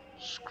ago.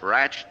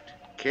 Scratched,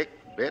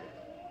 kicked, bit.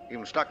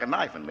 Even stuck a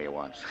knife in me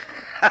once.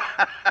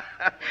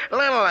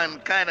 Little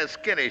and kind of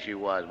skinny she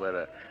was,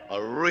 but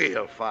a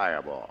real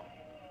fireball.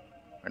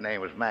 Her name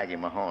was Maggie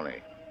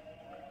Mahoney.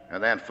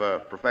 And then, for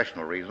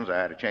professional reasons, I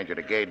had to change her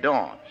to Gay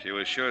Dawn. She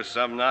was sure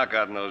some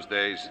knockout in those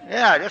days.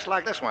 Yeah, just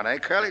like this one, eh,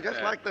 Curly?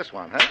 Just like this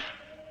one, huh?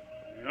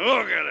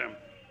 Look at him.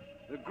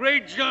 The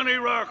great Johnny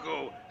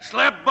Rocco,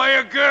 slapped by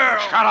a girl.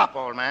 Shut up,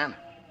 old man.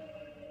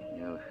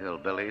 You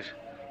hillbillies.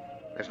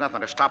 There's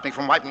nothing to stop me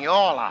from wiping you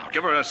all out.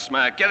 Give her a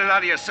smack. Get it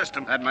out of your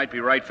system. That might be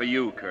right for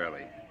you,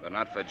 Curly, but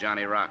not for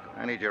Johnny Rocco.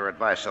 I need your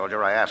advice,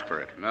 soldier. I ask for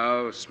it.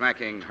 No,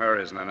 smacking her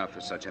isn't enough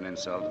for such an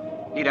insult.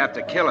 He'd have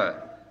to kill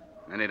her.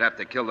 Then he'd have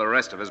to kill the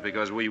rest of us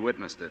because we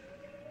witnessed it.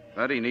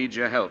 But he needs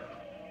your help,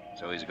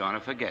 so he's going to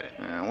forget it.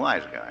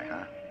 Wise guy,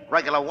 huh?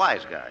 Regular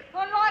wise guy.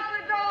 Unlock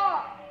the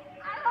door!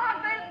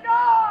 Unlock this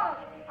door!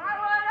 I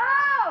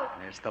want out!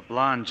 It's the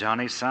blonde,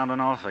 Johnny,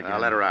 sounding off again. Now,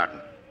 let her out.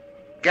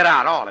 Get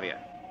out, all of you.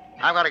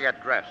 I've got to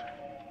get dressed.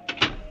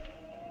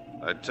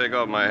 I'd take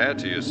off my hat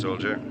to you,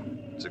 soldier.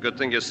 It's a good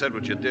thing you said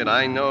what you did.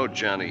 I know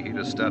Johnny. He'd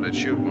have started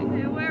shooting.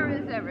 Hey, where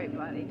is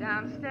everybody?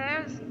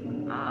 Downstairs?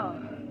 Oh.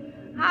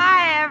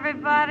 Hi,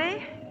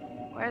 everybody.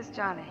 Where's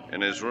Johnny? In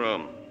his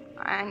room.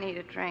 I need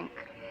a drink.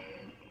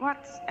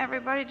 What's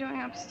everybody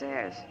doing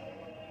upstairs?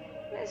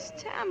 Miss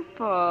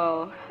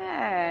Temple.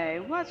 Hey,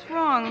 what's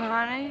wrong,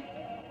 honey?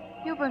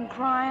 You've been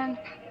crying.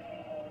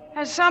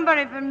 Has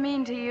somebody been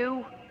mean to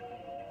you?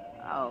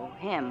 Oh,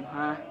 him,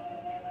 huh?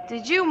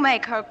 Did you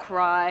make her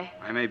cry?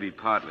 I may be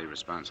partly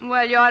responsible.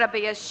 Well, you ought to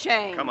be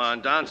ashamed. Come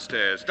on,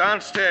 downstairs.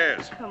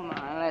 Downstairs. Come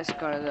on, let's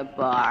go to the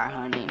bar,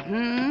 honey.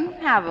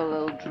 Have a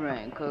little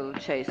drink. It'll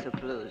chase the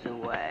blues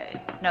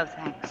away. No,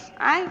 thanks.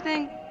 I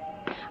think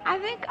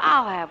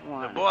I'll have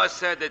one. The boss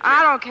said that...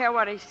 I don't care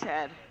what he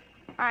said.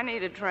 I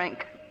need a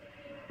drink.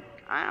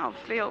 I don't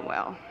feel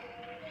well.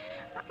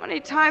 How many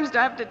times do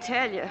I have to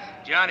tell you?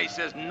 Johnny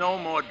says no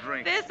more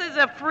drink. This is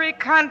a free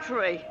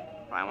country.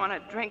 If I want a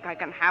drink, I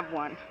can have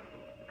one.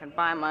 I can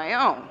buy my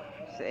own,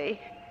 see?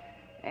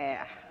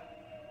 Yeah.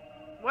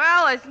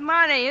 Well, it's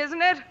money,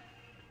 isn't it?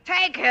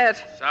 Take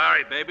it.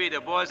 Sorry, baby. The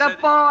boss The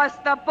said... boss.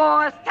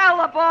 Tell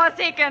the boss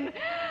he can...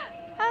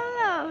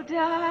 Hello,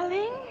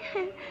 darling.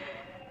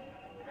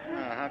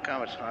 How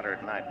come it's hotter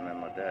at night than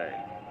in the day?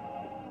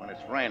 When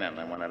it's raining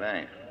than when it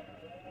ain't?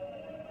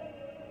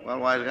 Well,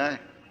 wise guy?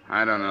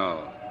 I don't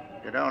know.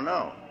 You don't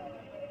know?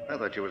 I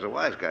thought you was a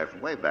wise guy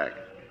from way back.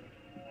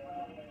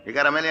 You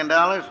got $1 million?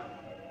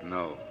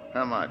 No.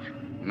 How much?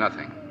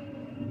 Nothing.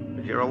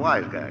 But you're a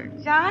wise guy.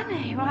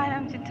 Johnny, why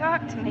don't you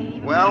talk to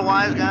me? Well,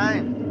 wise guy?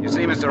 You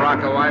see, Mr.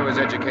 Rocco, I was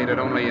educated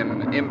only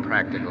in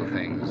impractical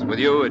things. With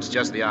you, it's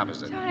just the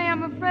opposite. Johnny,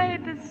 I'm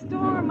afraid the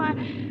storm. I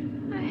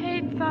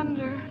hate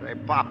thunder. Say,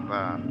 Pop,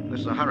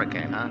 this is a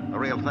hurricane, huh? A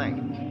real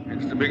thing.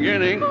 It's the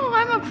beginning. Oh,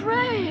 I'm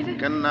afraid.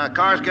 Can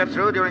cars get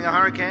through during a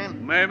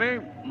hurricane? Maybe,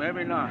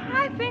 maybe not.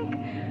 I think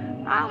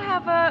I'll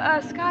have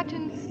a scotch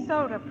and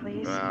soda,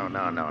 please.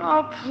 No.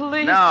 Oh,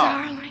 please,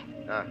 no.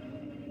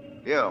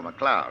 darling. You,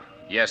 McLeod.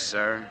 Yes,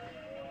 sir.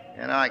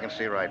 You know, I can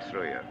see right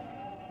through you.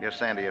 You're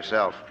saying to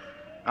yourself,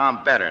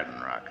 I'm better than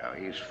Rocco.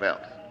 He's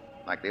felt.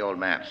 Like the old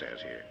man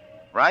says here.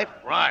 Right?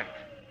 Right.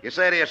 You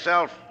say to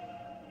yourself,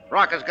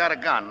 Rocco's got a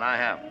gun, and I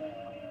haven't.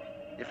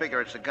 You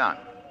figure it's a gun.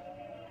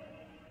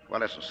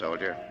 Well, listen,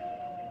 soldier.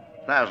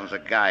 Thousands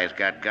of guys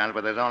got guns,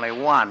 but there's only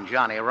one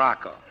Johnny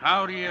Rocco.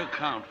 How do you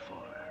account for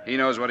it? He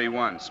knows what he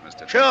wants,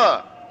 Mr.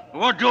 Sure.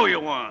 What do you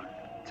want?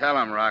 Tell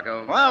him,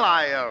 Rocco. Well,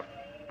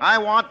 I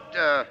want,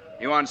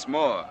 He wants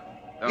more.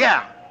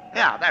 Yeah,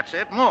 that's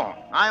it. More.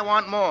 I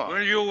want more.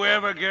 Will you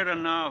ever get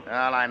enough?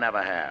 Well, I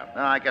never have.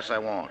 No, I guess I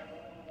won't.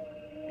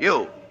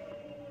 You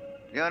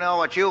know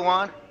what you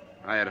want?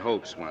 I had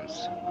hopes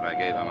once, but I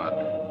gave them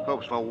up.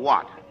 Hopes for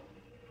what?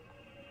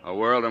 A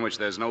world in which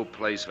there's no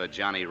place for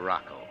Johnny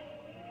Rocco.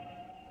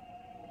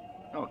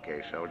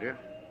 Okay, soldier.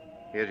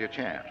 Here's your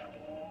chance.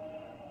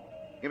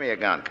 Give me a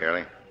gun,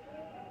 Curly.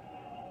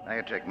 Now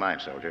you take mine,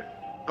 soldier.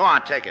 Go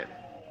on, take it.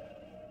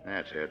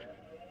 That's it.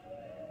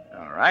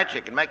 All right,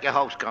 you can make your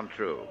hopes come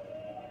true.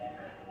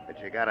 But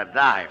you gotta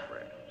die for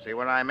it. See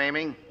where I'm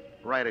aiming?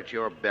 Right at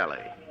your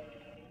belly.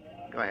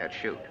 Go ahead,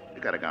 shoot.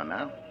 You got a gun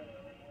now.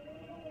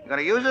 You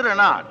gonna use it or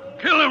not?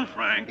 Kill him,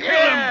 Frank. Kill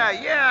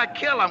him. Yeah,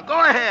 kill him. Go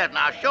ahead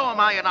now. Show him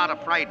how you're not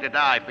afraid to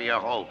die for your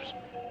hopes.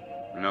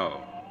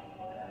 No.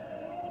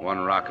 One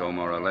Rocco,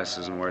 more or less,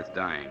 isn't worth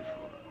dying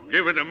for.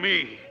 Give it to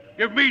me.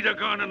 Give me the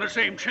gun and the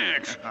same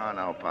chance. Oh,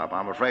 no, Pop.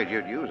 I'm afraid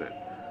you'd use it.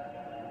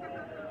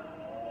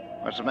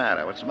 What's the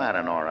matter? What's the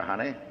matter, Nora,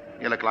 honey?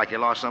 You look like you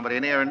lost somebody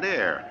near and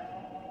dear.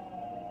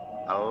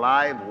 A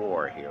live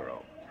war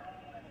hero.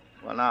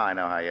 Well, now I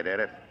know how you did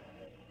it.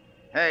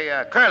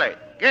 Hey, Curly,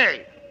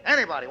 Gay,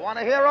 anybody want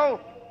a hero?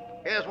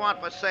 Here's one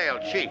for sale,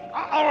 cheap.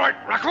 All right,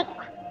 Rocco.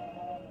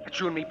 Let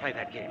you and me play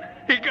that game.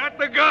 He got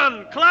the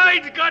gun.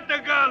 Clyde's got the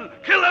gun.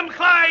 Kill him,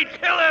 Clyde.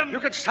 Kill him.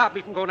 You can stop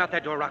me from going out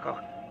that door, Rocco.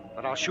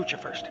 But I'll shoot you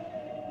first.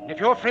 And if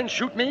your friends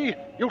shoot me,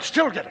 you'll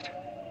still get it.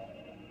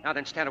 Now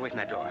then, stand away from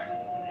that door.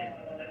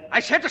 I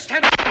said to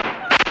stand...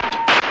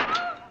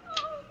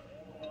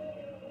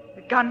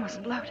 The gun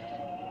wasn't loaded.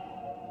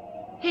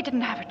 He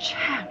didn't have a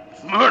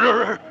chance.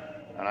 Murderer!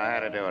 And I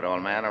had to do it,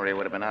 old man, or he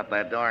would have been out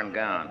that door and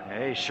gone.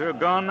 Hey, sure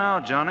gone now,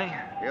 Johnny.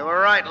 You were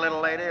right, little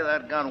lady.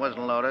 That gun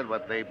wasn't loaded,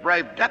 but the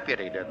brave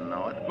deputy didn't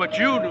know it. But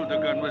you knew the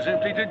gun was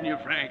empty, didn't you,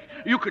 Frank?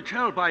 You could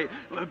tell by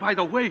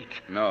the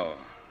weight. No,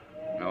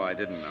 I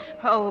didn't know.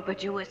 Oh,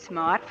 but you were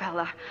smart,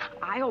 fella.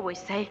 I always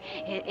say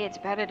it's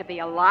better to be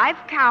a live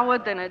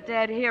coward than a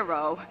dead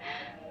hero.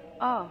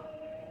 Oh,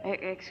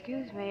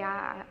 excuse me.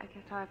 I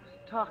guess I was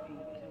talking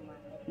too much.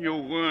 You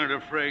weren't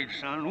afraid,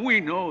 son. We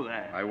know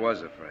that. I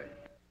was afraid.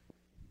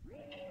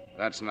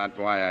 That's not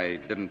why I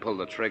didn't pull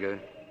the trigger.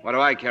 What do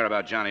I care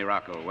about Johnny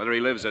Rocco, whether he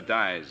lives or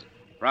dies?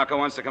 Rocco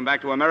wants to come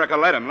back to America.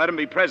 Let him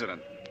be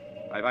president.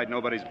 I fight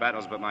nobody's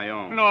battles but my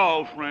own.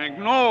 No, Frank,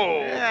 no.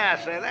 Yeah,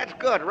 say, that's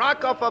good.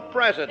 Rocco for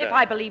president. If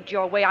I believed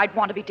your way, I'd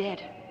want to be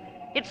dead.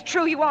 It's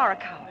true you are a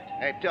coward.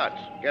 Hey,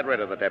 Toots, get rid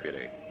of the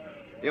deputy.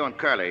 You and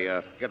Curly,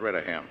 get rid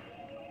of him.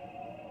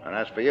 And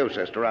as for you,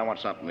 sister, I want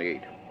something to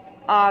eat.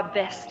 Our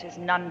best is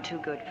none too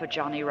good for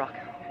Johnny Rocco.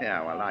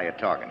 Yeah, well, now you're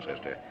talking,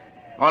 sister.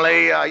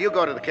 Only, you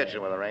go to the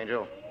kitchen with her,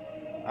 Angel.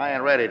 I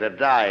ain't ready to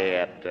die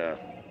yet.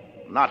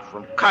 Not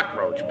from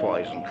cockroach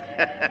poison.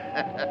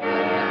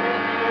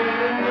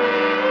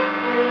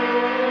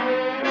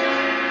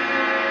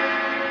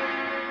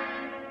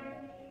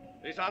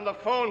 He's on the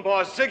phone,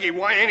 boss. Ziggy,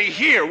 why ain't he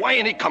here? Why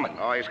ain't he coming?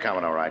 Oh, he's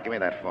coming, all right. Give me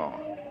that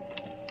phone.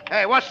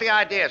 Hey, what's the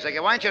idea,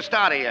 Ziggy? Why ain't you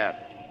started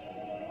yet?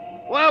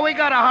 Well, we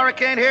got a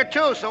hurricane here,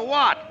 too, so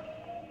what?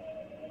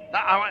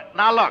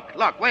 Now,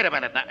 look, wait a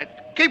minute. Now,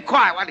 keep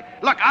quiet.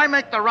 Look, I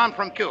make the run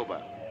from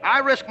Cuba. I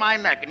risk my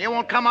neck, and you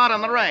won't come out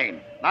in the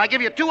rain. Now, I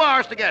give you 2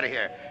 hours to get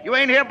here. You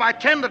ain't here by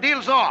 10, the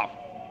deal's off.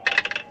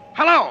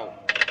 Hello?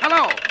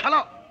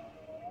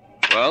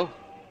 Well?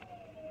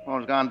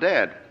 Phone's gone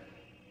dead.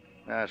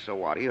 So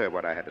what? You heard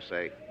what I had to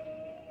say.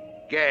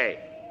 Gay.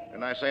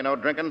 Didn't I say no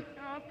drinking?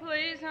 Oh,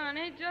 please,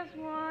 honey, just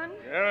one.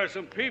 There are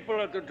some people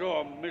at the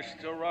door,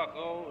 Mr.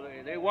 Rocco.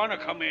 They want to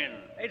come in.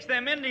 It's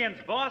them Indians,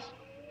 boss.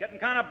 Getting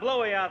kind of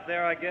blowy out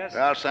there, I guess.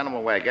 I'll send them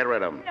away. Get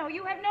rid of them. No,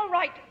 you have no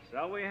right.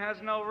 So he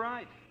has no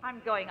right.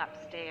 I'm going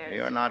upstairs.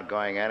 You're not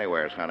going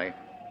anywhere, honey.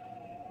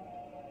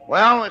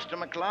 Well, Mr.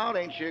 McLeod,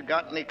 ain't you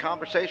got any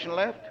conversation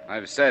left?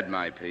 I've said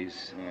my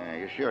piece. Yeah,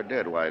 you sure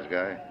did, wise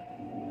guy.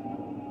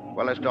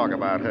 Well, let's talk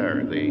about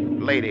her, the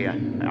lady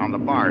on the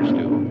bar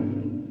stool.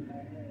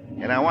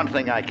 You know, one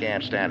thing I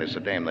can't stand is a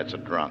dame that's a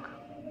drunk.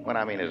 What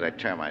I mean is they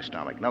tear my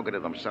stomach. No good to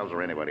themselves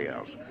or anybody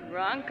else.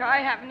 Drunk? I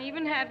haven't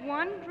even had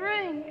one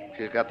drink.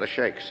 She's got the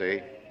shakes,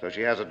 see? So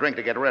she has a drink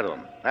to get rid of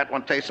them. That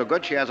one tastes so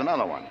good, she has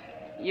another one.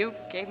 You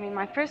gave me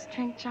my first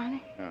drink,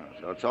 Johnny. Oh,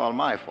 so it's all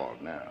my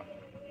fault now.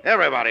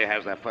 Everybody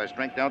has their first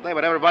drink, don't they?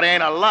 But everybody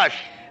ain't a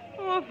lush.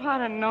 Oh, if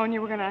I'd have known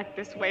you were going to act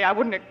this way, I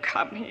wouldn't have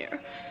come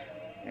here.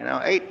 You know,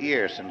 8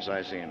 years since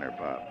I seen her,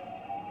 Pop.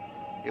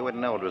 You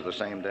wouldn't know it was the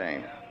same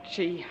dame.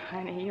 Gee,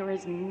 honey, you're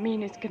as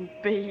mean as can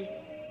be.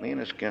 Mean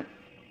as can...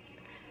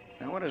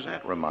 Now, what does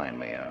that remind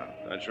me of?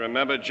 Don't you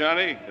remember,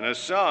 Johnny? In a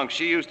song,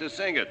 she used to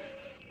sing it.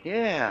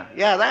 Yeah,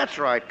 that's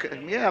right.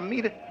 Yeah,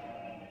 meet it.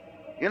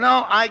 You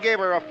know, I gave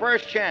her a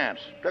first chance.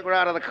 Took her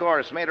out of the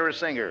chorus, made her a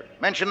singer.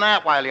 Mention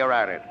that while you're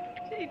at it.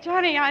 Gee,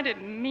 Johnny, I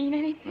didn't mean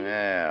anything.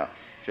 Yeah,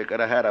 she could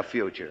have had a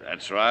future.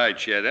 That's right.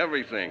 She had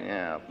everything.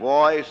 Yeah,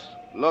 voice,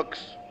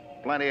 looks,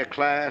 plenty of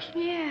class.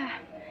 Yeah,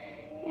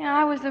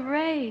 I was the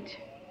rage.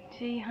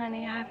 Gee,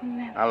 honey, I've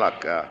never... Now,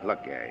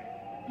 look, Gay.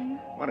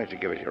 Why don't you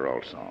give us your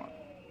old song?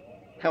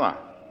 Come on.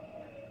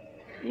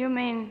 You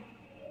mean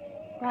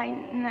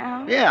right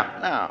now? Yeah,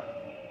 now.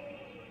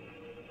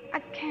 I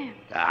can't.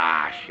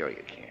 Ah, sure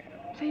you can.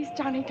 Please,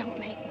 Johnny, don't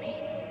make me.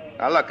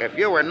 Now, look, if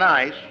you were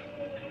nice,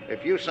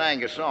 if you sang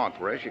your song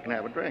for us, you can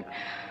have a drink.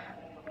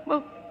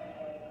 Well,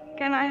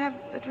 can I have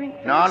the drink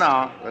first?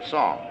 No, the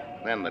song,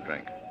 then the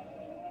drink.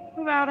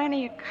 Without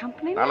any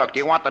accompaniment? Now, look, do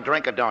you want the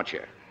drink or don't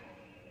you?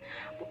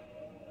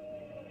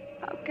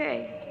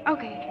 Okay.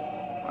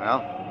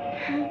 Well?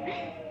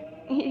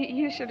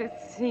 You should have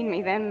seen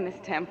me then, Miss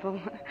Temple.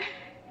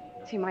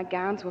 See, my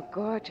gowns were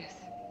gorgeous.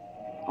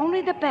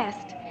 Only the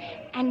best.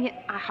 And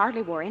yet I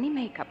hardly wore any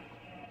makeup.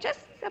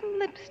 Just some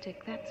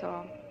lipstick, that's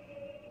all.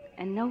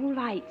 And no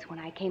lights when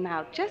I came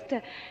out. Just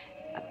a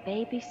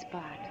baby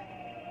spot.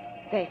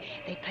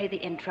 They play the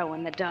intro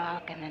in the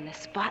dark, and then the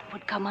spot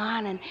would come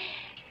on, and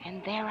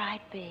there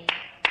I'd be.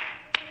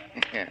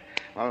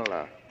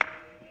 Well,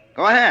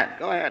 go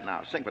ahead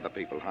now. Sing for the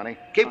people, honey.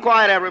 Keep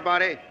quiet,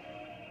 everybody.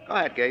 Go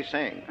ahead, Gay,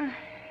 sing.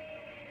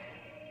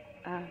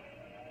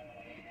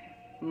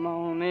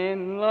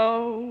 Moaning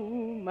low,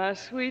 my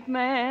sweet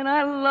man,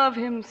 I love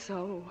him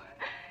so.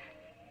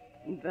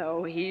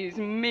 Though he's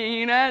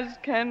mean as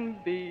can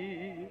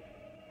be,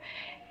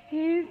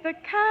 he's the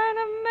kind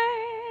of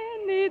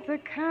man needs a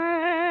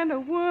kind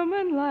of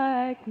woman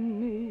like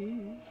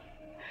me.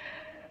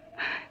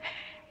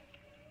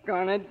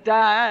 Gonna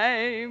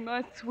die,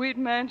 my sweet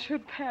man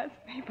should pass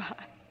me by.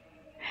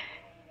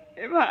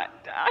 If I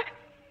die...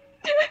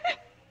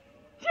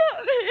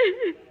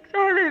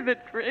 Johnny, the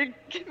drink.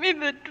 Give me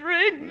the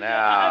drink.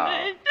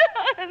 No.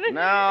 Johnny.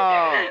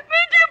 No.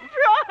 But you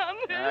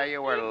promised. Ah,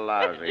 you were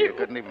lousy. You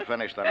couldn't even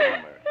finish the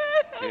number.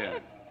 Yeah.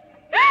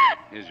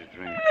 Here's your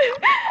drink.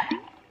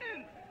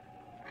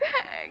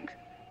 Thanks,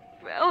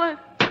 fella.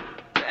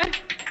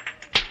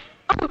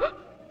 Oh,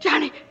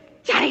 Johnny,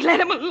 let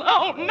him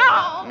alone.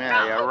 No.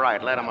 Yeah, you're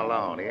right. Let him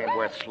alone. He ain't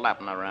worth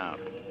slapping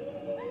around.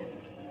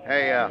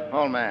 Hey,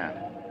 old man.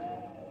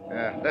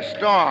 The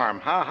storm.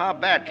 How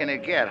bad can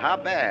it get? How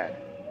bad?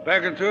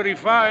 Back in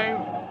 35,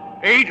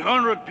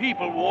 800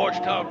 people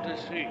washed out to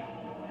sea.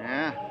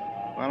 Yeah?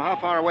 Well, how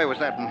far away was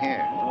that from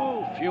here?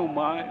 Oh, a few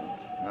miles.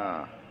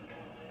 Oh.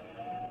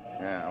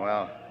 Yeah,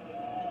 well,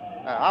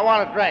 I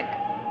want a drink.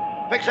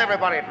 Fix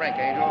everybody a drink,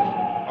 Angels.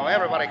 Oh,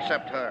 everybody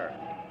except her.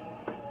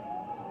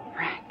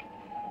 Frank,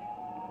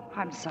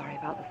 I'm sorry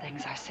about the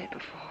things I said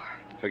before.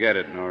 Forget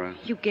it, Nora.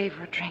 You gave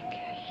her a drink.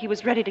 He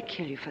was ready to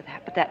kill you for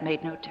that, but that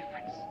made no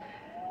difference.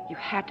 You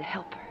had to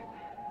help her.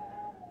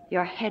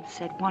 Your head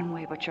said one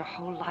way, but your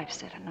whole life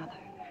said another.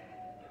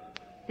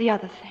 The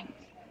other things,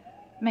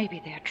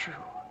 maybe they're true.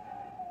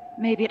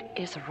 Maybe it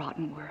is a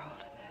rotten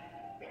world.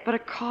 But a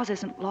cause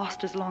isn't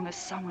lost as long as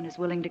someone is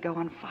willing to go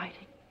on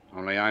fighting.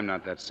 Only I'm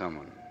not that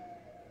someone.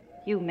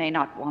 You may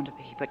not want to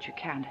be, but you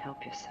can't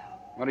help yourself.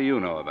 What do you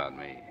know about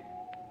me?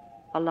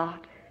 A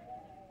lot.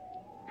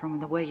 From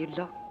the way you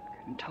look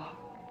and talk.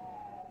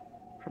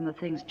 From the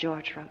things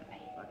George wrote me.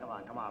 Now,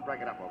 come on.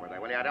 Break it up over there,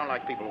 will you? I don't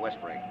like people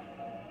whispering.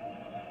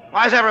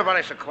 Why's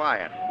everybody so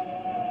quiet?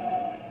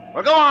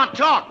 Well, go on,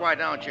 talk, why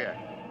don't you?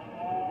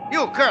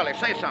 You, Curly,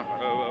 say something.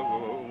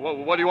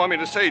 What do you want me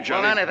to say,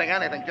 Johnny? Well,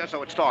 anything, just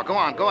so it's talk. Go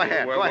on, go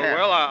ahead, go ahead.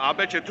 Well, I'll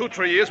bet you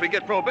 2-3 years we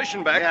get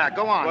prohibition back. Yeah,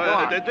 go on, go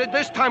on.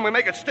 This time we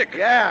make it stick.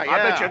 Yeah.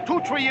 I bet you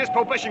 2-3 years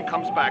prohibition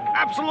comes back.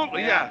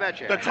 Absolutely, yeah. I bet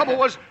you. The trouble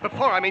was,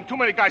 before, too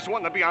many guys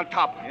wanting to be on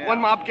top. Yeah.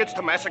 One mob gets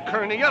to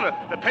massacring the other.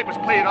 The papers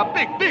play it up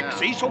big, Yeah.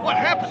 see? So what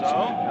happens?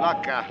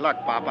 Look,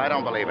 Pop, I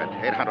don't believe it.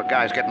 800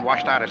 guys getting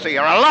washed out at sea.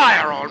 You're a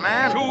liar, old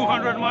man.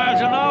 200 miles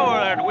an hour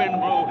that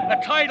wind blew.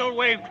 A tidal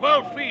wave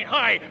 12 feet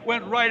high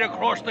went right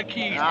across the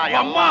Keys.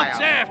 You months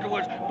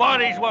afterwards,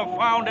 bodies were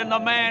found in the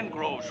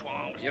mangrove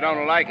swamps. You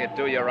don't like it,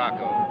 do you,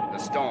 Rocco? The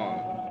storm.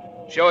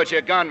 Show it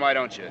your gun, why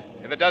don't you?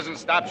 If it doesn't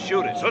stop,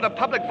 shoot it. So the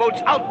public votes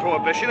out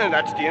prohibition, and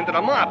that's the end of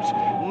the mobs.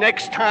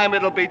 Next time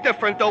it'll be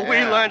different, though. We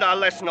learned our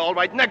lesson all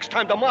right. Next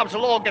time the mobs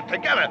will all get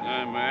together.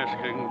 I'm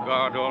asking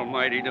God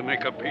Almighty to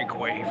make a big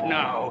wave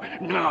now.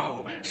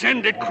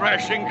 Send it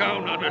crashing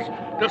down on us.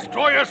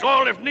 Destroy us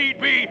all if need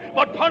be,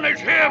 but punish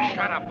him.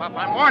 Shut up, Pop.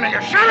 I'm warning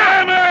you. Shut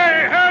up!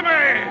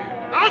 Hammy!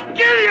 I'll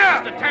kill you!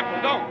 Mr.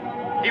 Temple, don't.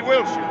 He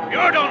will shoot.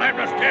 You don't have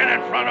to stand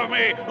in front of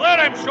me. Let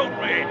him shoot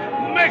me.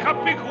 Make a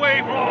big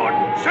wave, Lord.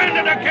 Send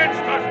it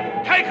against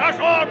us. Take us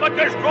all, but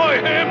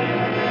destroy him.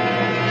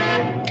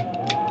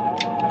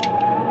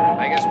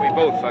 I guess we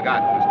both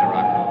forgot, Mr.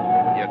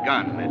 Rocco. Your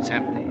gun, it's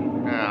empty.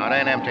 No, it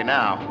ain't empty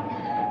now.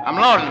 I'm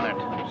loading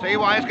it. See,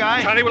 wise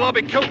guy? Johnny, we'll all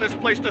be killed in this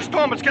place. The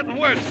storm is getting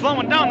worse. It's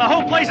blowing down. The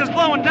whole place is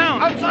blowing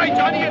down. Outside,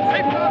 Johnny. It's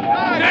safe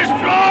outside.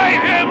 Destroy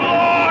him,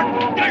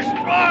 Lord.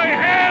 Destroy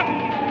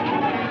him.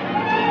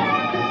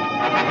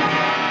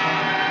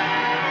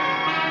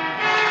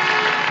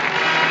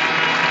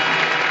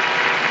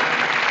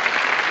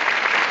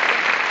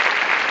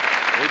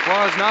 We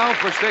pause now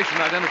for station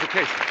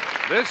identification.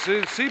 This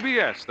is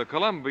CBS, the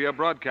Columbia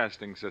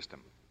Broadcasting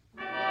System.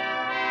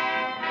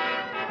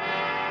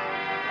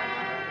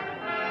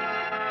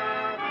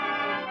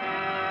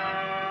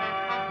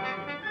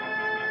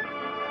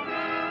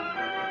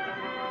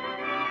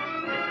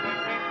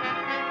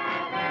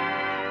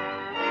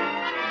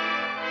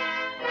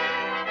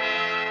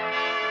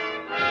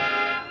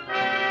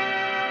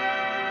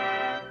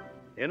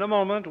 In a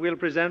moment, we'll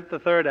present the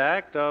third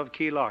act of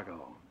Key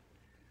Largo.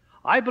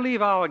 I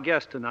believe our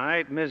guest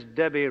tonight, Miss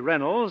Debbie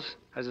Reynolds,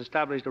 has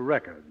established a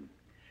record.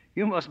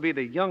 You must be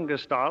the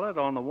youngest starlet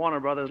on the Warner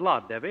Brothers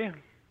lot, Debbie.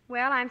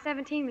 Well, I'm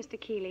 17, Mr.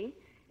 Keeley,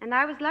 and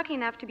I was lucky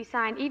enough to be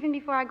signed even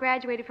before I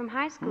graduated from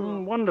high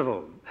school.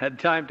 Wonderful. Had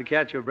time to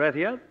catch your breath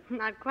yet?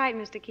 Not quite,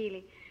 Mr.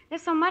 Keeley.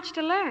 There's so much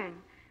to learn.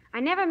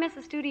 I never miss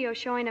a studio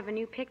showing of a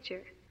new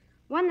picture.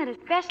 One that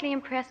especially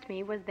impressed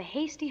me was The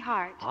Hasty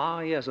Heart. Ah,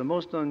 yes, a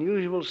most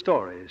unusual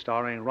story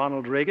starring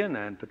Ronald Reagan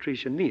and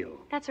Patricia Neal.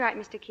 That's right,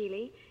 Mr.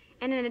 Keeley.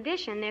 And in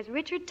addition, there's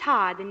Richard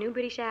Todd, the new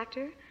British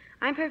actor.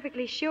 I'm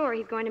perfectly sure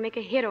he's going to make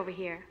a hit over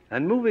here.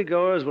 And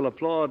moviegoers will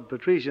applaud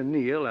Patricia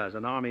Neal as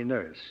an army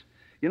nurse.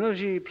 You know,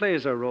 she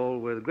plays her role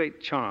with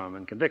great charm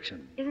and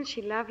conviction. Isn't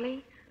she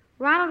lovely?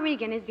 Ronald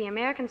Reagan is the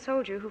American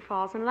soldier who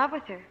falls in love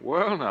with her.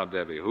 Well, now,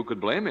 Debbie, who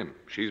could blame him?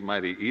 She's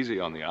mighty easy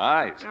on the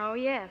eyes. Oh,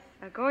 yes,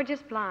 a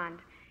gorgeous blonde.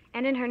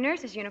 And in her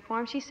nurse's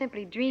uniform, she's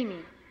simply dreamy.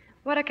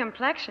 What a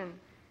complexion.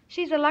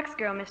 She's a Lux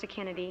girl, Mr.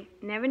 Kennedy.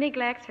 Never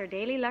neglects her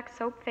daily Lux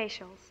soap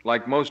facials.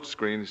 Like most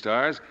screen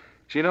stars,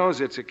 she knows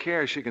it's a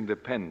care she can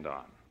depend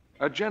on.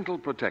 A gentle,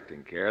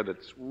 protecting care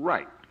that's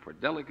right for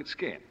delicate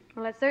skin.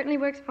 Well, it certainly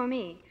works for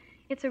me.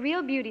 It's a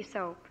real beauty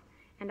soap.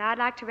 And I'd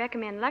like to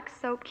recommend Lux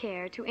Soap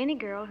Care to any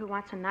girl who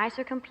wants a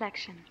nicer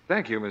complexion.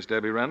 Thank you, Miss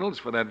Debbie Reynolds,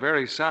 for that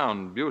very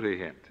sound beauty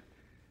hint.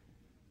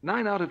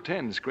 9 out of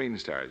 10 screen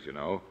stars,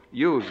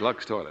 use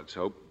Lux toilet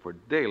soap for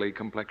daily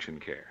complexion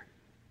care.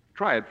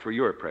 Try it for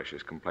your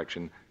precious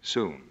complexion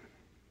soon.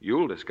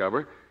 You'll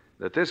discover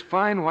that this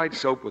fine white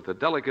soap with the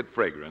delicate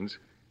fragrance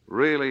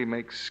really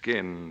makes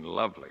skin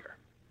lovelier.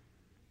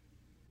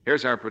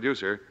 Here's our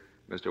producer,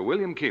 Mr.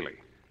 William Keeley.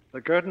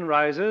 The curtain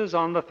rises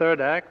on the third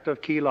act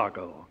of Key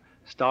Largo,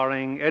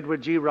 starring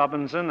Edward G.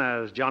 Robinson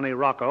as Johnny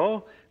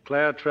Rocco,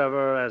 Claire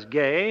Trevor as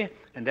Gay,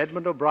 and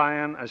Edmund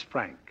O'Brien as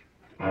Frank.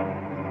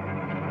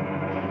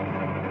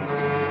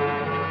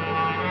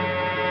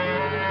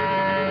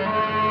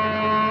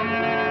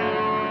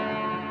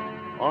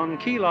 On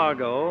Key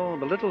Largo,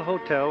 the little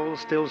hotel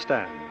still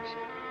stands.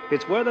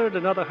 It's weathered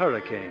another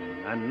hurricane,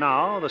 and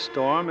now the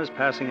storm is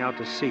passing out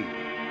to sea.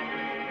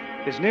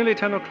 It's nearly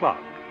 10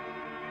 o'clock.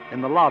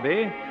 In the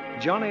lobby,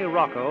 Johnny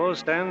Rocco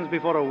stands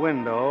before a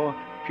window,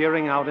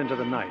 peering out into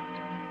the night.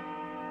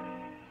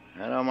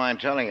 I don't mind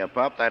telling you,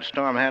 Pop, that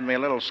storm had me a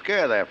little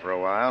scared there for a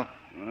while.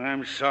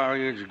 I'm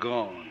sorry it's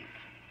gone.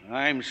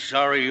 I'm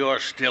sorry you're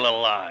still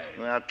alive.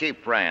 Well,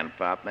 keep praying,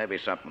 Pop. Maybe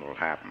something will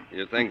happen.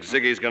 You think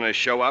Ziggy's going to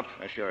show up?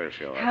 Sure he'll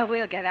show up. Oh,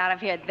 we'll get out of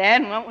here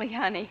then, won't we,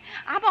 honey?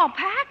 I'm all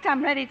packed.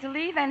 I'm ready to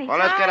leave any Well,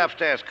 time. let's get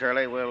upstairs,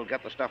 Curly. We'll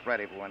get the stuff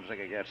ready for when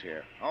Ziggy gets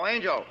here. Oh,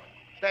 Angel,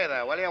 stay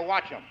there, will you?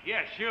 Watch him.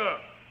 Yeah, sure.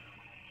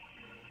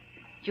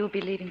 You'll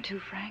be leaving too,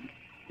 Frank?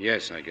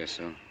 Yes, I guess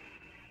so.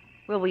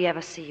 Will we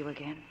ever see you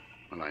again?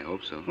 Well, I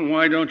hope so.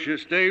 Why don't you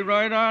stay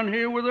right on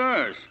here with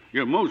us?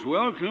 You're most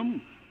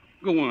welcome.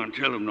 Go on,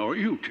 tell him, Nora.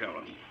 You tell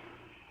him.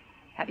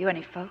 Have you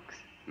any folks?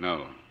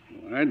 No.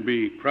 Well, I'd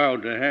be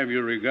proud to have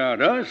you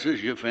regard us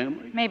as your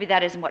family. Maybe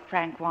that isn't what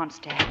Frank wants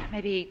to have.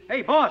 Maybe...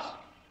 Hey, boss!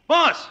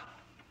 Boss!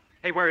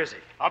 Hey, where is he?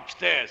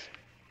 Upstairs.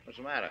 What's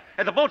the matter?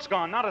 Hey, the boat's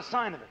gone. Not a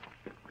sign of it.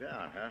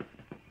 Gone, huh?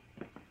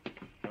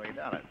 Oh, he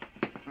done it.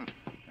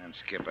 And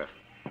Skipper.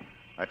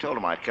 I told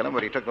him I'd kill him,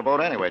 but he took the boat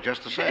anyway,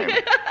 just the same.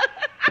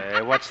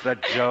 Hey, what's the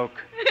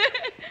joke?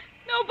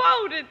 No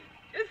boat. It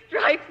just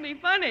strikes me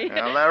funny.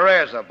 Well,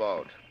 there is a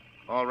boat.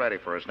 All ready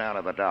for us down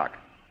at the dock.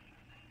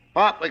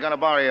 Pop, we're going to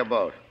borrow your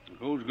boat.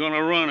 Who's going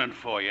to run it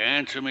for you?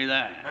 Answer me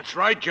that. That's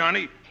right,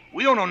 Johnny.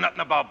 We don't know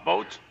nothing about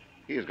boats.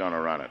 He's going to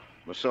run it.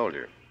 The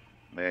soldier.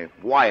 The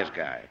wise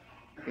guy.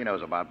 He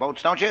knows about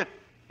boats, don't you?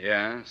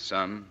 Yeah,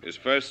 some. His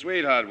first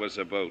sweetheart was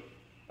a boat.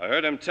 I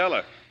heard him tell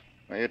her.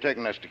 Well, you're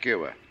taking us to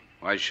Cuba.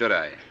 Why should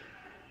I?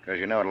 Because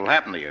you know it'll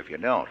happen to you if you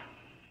don't.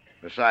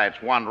 Besides,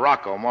 one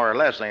Rocco, more or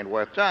less, ain't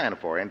worth dying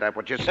for. Ain't that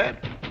what you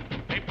said?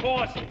 Hey,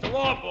 boss, it's a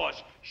law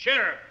boss.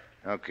 Sheriff.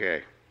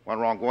 Okay. One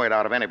wrong word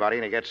out of anybody,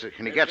 and he gets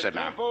it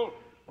now. Temple.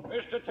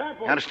 Mr.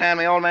 Temple. Understand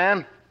me, old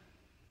man?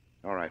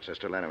 All right,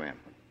 sister, let him in.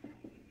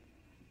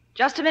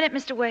 Just a minute,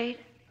 Mr. Wade.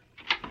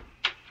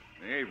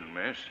 Good evening,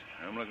 miss.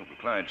 I'm looking for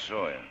Clyde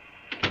Sawyer.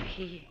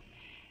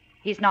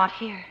 He's not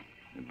here.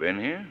 You been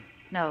here?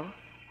 No,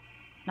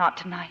 not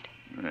tonight.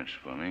 That's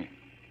funny.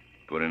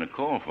 Put in a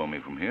call for me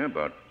from here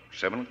about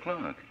 7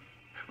 o'clock.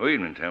 Oh,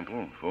 evening,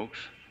 Temple, folks.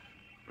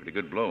 Pretty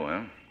good blow,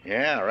 huh?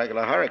 Yeah, a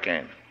regular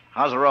hurricane.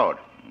 How's the road?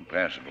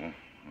 Passable.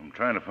 I'm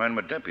trying to find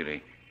my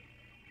deputy.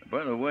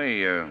 By the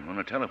way, on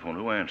the telephone,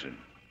 who answered?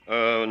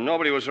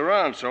 Nobody was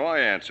around, so I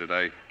answered.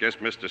 I guess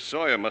Mr.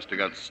 Sawyer must have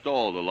got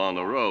stalled along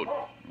the road.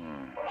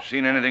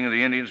 Seen anything of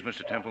the Indians,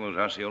 Mr. Temple, those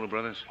Osceola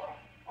brothers?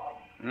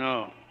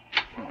 No.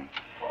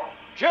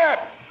 Sheriff!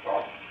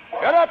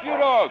 Shut up, you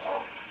dog!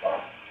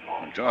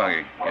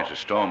 Doggy, guess the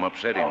storm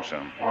upset him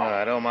some. Well,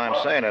 I don't mind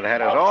saying it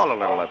had us all a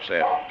little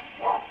upset.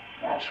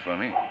 That's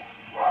funny.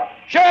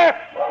 Sheriff!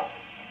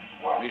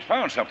 He's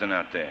found something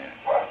out there.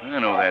 I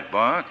know that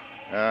bark.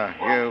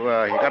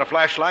 You got a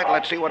flashlight?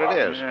 Let's see what it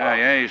is.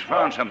 Yeah, he's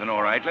found something,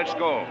 all right. Let's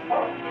go.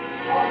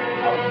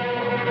 Well,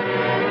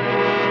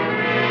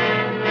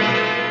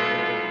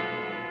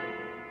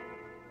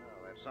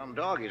 that's some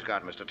dog he's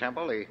got, Mr.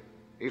 Temple.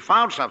 He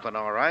found something,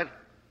 all right.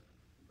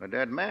 A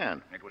dead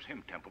man. It was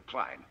him, Temple,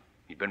 Clyde.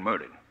 He'd been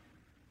murdered.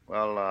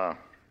 Well,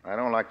 I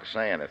don't like to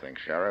say anything,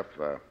 Sheriff.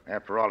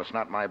 After all, it's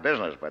not my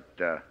business, but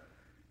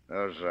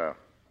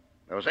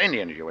those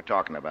Indians you were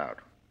talking about,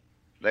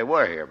 they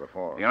were here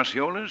before. The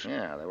Osceolas?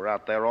 Yeah, they were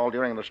out there all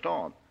during the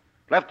storm.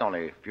 Left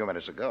only a few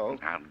minutes ago.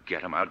 I'll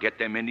get them. I'll get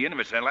them Indian if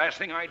it's the last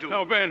thing I do.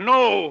 No, Ben,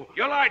 no.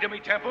 You lied to me,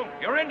 Temple.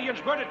 Your Indians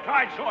murdered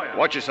Clyde Sawyer.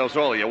 Watch yourselves,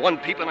 all of you. One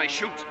peep and I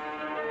shoot.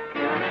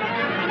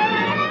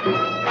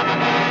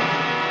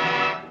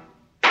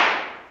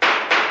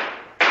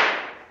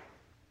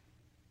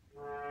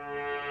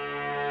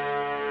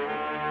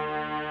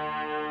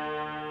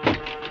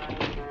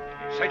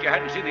 Said you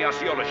hadn't seen the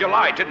Osceolas. You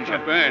lied, didn't you?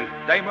 Ben.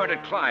 They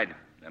murdered Clyde.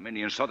 Them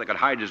Indians thought they could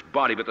hide his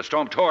body, but the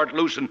storm tore it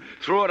loose and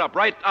threw it up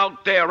right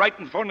out there, right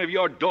in front of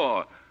your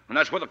door. And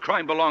that's where the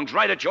crime belongs,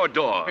 right at your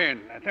door. Ben,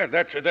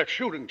 that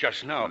shooting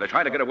just now. Oh, they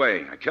tried to get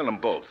away. I killed them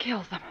both.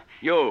 Kill them.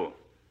 You.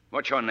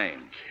 What's your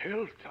name?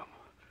 Killed them?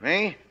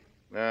 Me?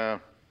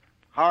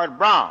 Howard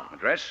Brown.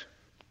 Address?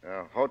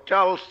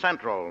 Hotel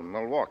Central,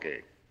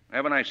 Milwaukee.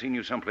 Haven't I seen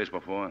you someplace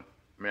before?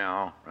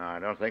 No, I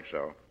don't think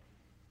so.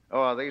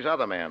 Oh, these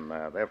other men,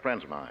 they're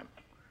friends of mine.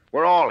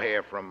 We're all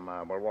here from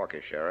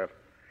Milwaukee, Sheriff.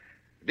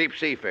 Deep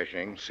sea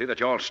fishing. See that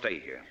you all stay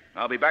here.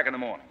 I'll be back in the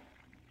morning.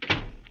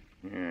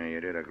 Yeah, you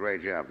did a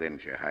great job,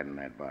 didn't you, hiding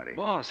that body?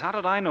 Boss, how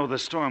did I know the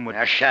storm would...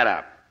 Now, shut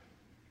up.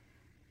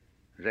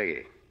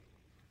 Ziggy.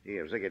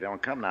 If Ziggy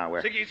don't come now,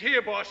 we're... Ziggy's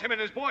here, boss. Him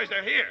and his boys,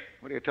 they're here.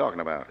 What are you talking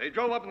about? They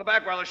drove up in the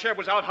back while the sheriff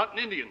was out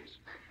hunting Indians.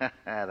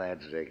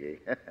 That's Ziggy.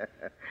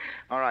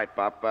 All right,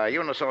 Pop. You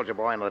and the soldier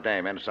boy and the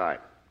dame inside.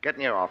 Get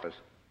in your office.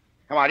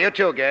 Come on, you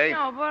too, Gay.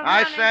 No, but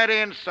I honey... said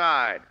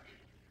inside.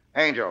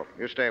 Angel,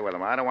 you stay with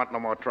him. I don't want no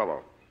more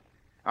trouble.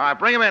 All right,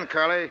 bring him in,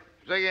 Curly.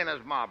 Ziggy and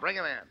his ma. Bring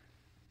him in.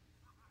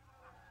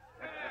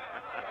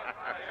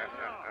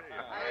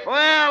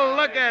 Well,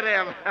 look at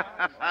him.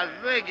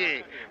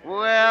 Ziggy.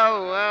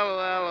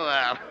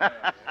 Well.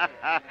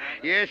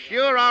 You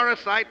sure are a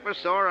sight for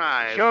sore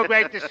eyes. Sure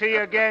great to see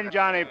you again,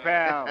 Johnny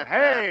pal.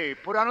 Hey,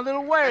 put on a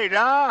little weight,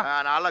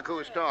 huh? Now, look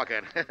who's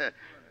talking.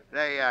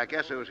 Say,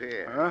 guess who's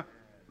here? Huh?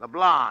 The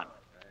blonde.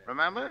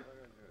 Remember?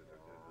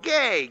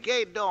 Gay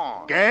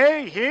Dawn.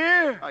 Gay,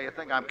 here? Oh, you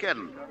think I'm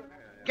kidding?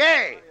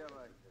 Gay!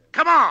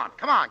 Come on,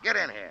 get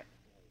in here.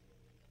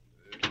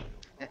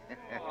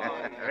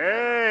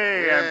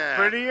 Hey, Yeah. I'm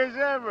pretty as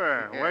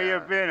ever. Where you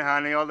been,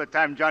 honey, all the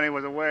time Johnny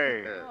was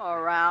away? All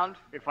around.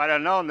 If I'd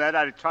have known that,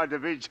 I'd have tried to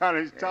beat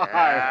Johnny's time.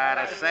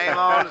 Yeah, the same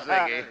old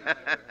Ziggy.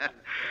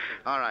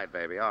 All right,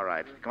 baby, all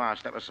right. Come on,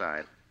 step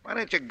aside. Why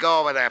don't you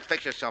go over there,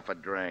 fix yourself a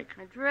drink?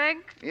 A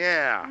drink?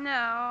 Yeah. No,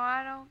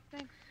 I don't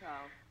think so.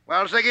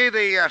 Well, Ziggy,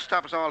 the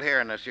stuff's all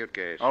here in the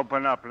suitcase.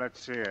 Open up,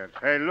 let's see it.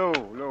 Hey,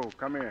 Lou,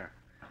 come here.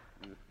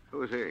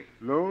 Who's he?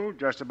 Lou,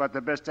 just about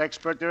the best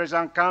expert there is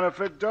on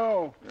counterfeit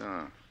dough.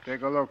 Oh.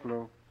 Take a look,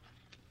 Lou.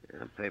 Yeah,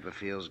 the paper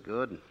feels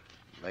good.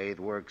 Lathe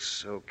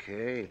works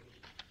okay.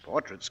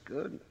 Portrait's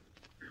good.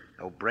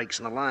 No breaks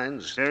in the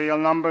lines. Serial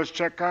numbers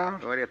check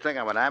out? What do you think?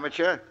 I'm an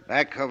amateur?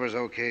 Back cover's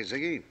okay,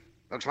 Ziggy.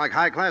 Looks like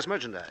high-class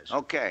merchandise.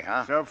 Okay,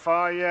 huh? So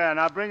far, yeah.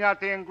 Now bring out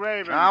the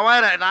engraving. Now, wait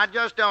a minute. Now,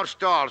 just don't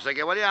stall,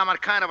 Ziggy, will you? I'm in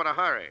kind of in a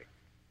hurry.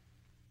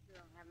 You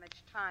don't have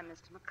much time,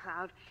 Mr.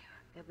 McCloud.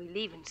 They'll be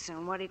leaving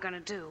soon. What are you going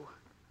to do?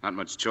 Not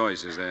much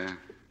choice, is there?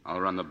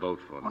 I'll run the boat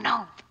for them.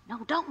 Oh,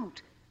 no,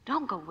 don't.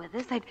 Don't go with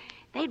us.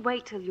 They'd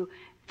wait till you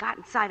got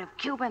in sight of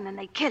Cuba and then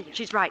they'd kill you.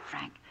 She's right,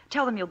 Frank.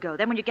 Tell them you'll go.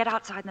 Then when you get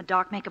outside in the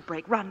dark, make a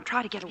break. Run.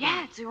 Try to get away.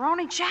 Yeah, it's your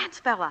only chance,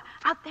 fella.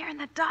 Out there in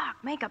the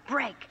dark. Make a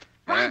break.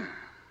 Run.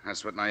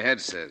 That's what my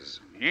head says.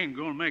 You ain't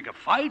gonna make a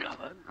fight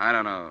of it. I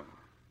don't know.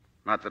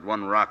 Not that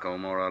one Rocco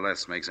more or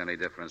less makes any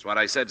difference. What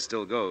I said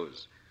still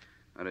goes.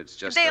 But it's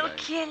just They'll that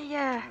kill you.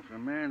 If a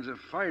man's a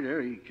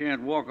fighter, he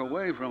can't walk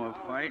away from a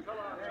fight.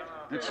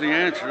 That's the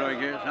answer, I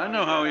guess. I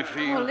know how he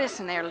feels. Well,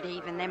 listen, they're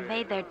leaving. They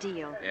made their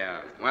deal.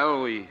 Yeah.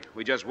 Well, we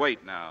just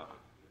wait now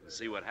and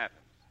see what happens.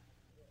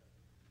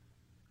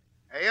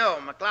 Hey, you,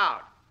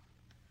 McLeod.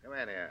 Come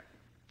in here.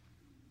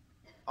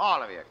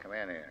 All of you, come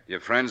in here. Your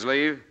friends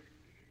leave?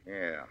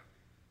 Yeah.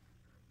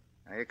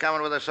 Are you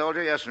coming with a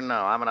soldier, yes or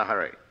no? I'm in a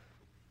hurry.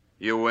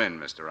 You win,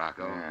 Mr.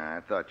 Rocco. Yeah,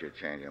 I thought you'd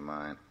change your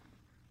mind.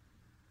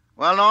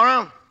 Well,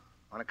 Nora,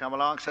 want to come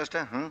along,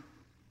 sister? Want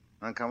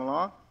to come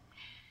along?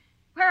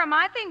 Where are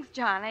my things,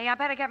 Johnny? I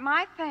better get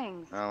my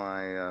things. Oh,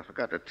 I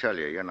forgot to tell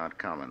you, you're not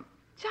coming.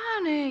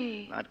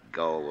 Johnny. Not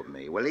go with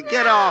me. Will you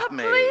get off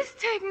me? Please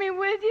take me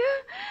with you.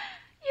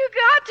 You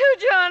got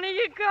to, Johnny.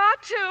 You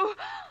got to.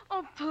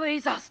 Oh,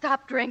 please, I'll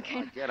stop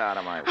drinking. Get out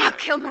of my way. I'll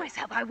kill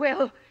myself. I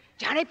will.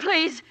 Johnny,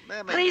 please.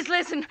 Baby. Please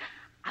listen.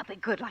 I'll be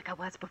good like I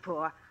was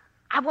before.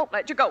 I won't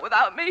let you go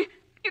without me.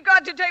 You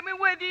got to take me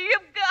with you.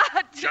 You've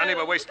got to. Johnny,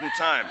 we're wasting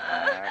time.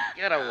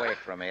 Get away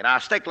from me. Now,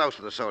 stay close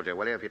to the soldier,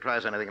 will you? If he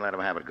tries anything, let him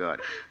have it good.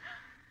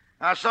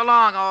 Now, so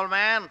long, old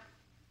man.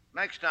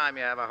 Next time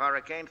you have a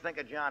hurricane, think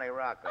of Johnny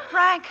Rocco.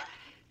 Frank.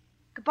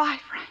 Goodbye,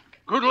 Frank.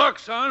 Good luck,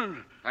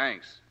 son.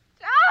 Thanks.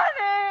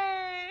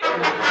 Johnny!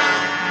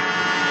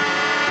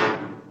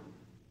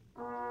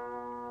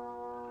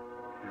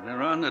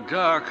 They're on the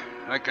dock.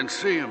 I can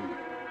see him.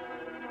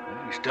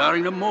 He's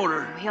starting the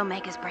motor. Oh, he'll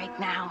make his break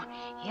now.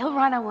 He'll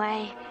run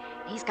away.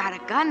 He's got a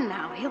gun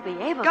now. He'll be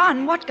able to.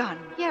 Gun? What gun?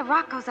 Yeah,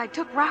 Rocco's. I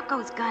took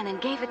Rocco's gun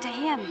and gave it to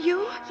him.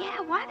 You? Yeah,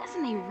 why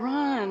doesn't he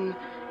run?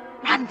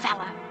 Run,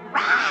 fella.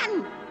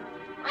 Run!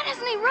 Why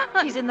doesn't he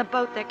run? He's in the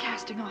boat. They're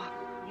casting off.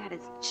 He had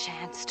his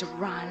chance to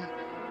run.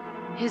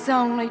 His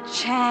only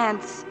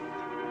chance.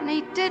 And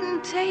he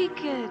didn't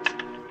take it.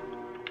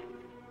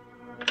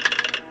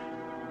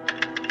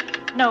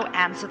 No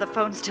answer. The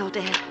phone's still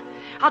dead.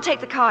 I'll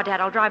take the car,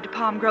 Dad. I'll drive to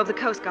Palm Grove, the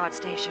Coast Guard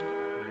station.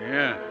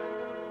 Yeah,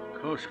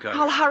 Coast Guard.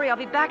 I'll hurry. I'll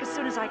be back as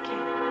soon as I can.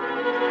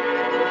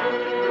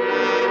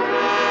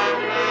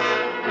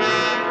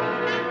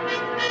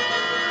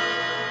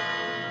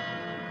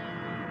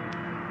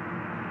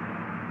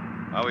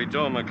 How we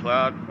doing,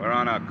 McLeod? We're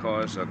on our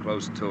course, or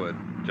close to it.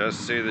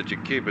 Just see that you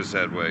keep us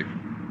that way.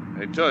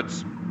 Hey,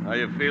 Toots, how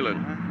you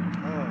feeling?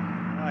 Oh,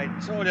 I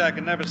told you I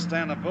could never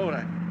stand a boat.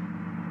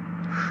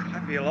 I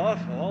feel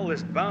awful, all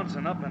this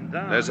bouncing up and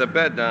down. There's a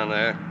bed down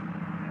there.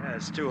 Yeah,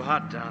 it's too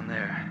hot down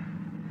there.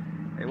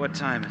 Hey, what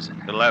time is it?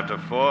 Little after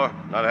 4.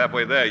 Not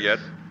halfway there yet.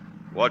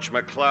 Watch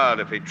McLeod.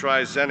 If he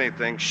tries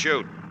anything,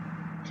 shoot.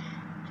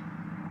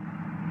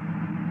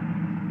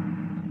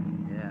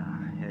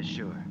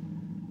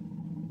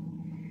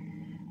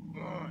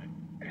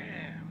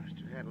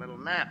 little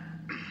nap.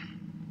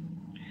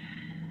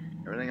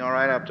 Everything all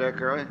right up there,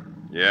 Curly?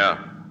 Yeah.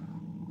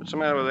 What's the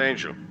matter with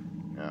Angel?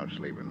 No,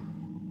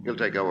 sleeping. He'll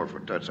take over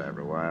for Toots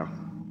after a while.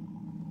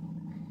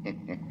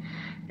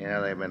 Yeah,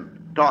 they've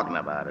been talking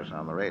about us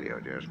on the radio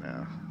just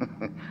now.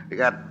 They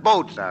got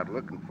boats out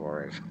looking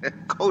for us.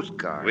 Coast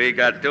Guard. We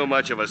got too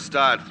much of a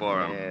start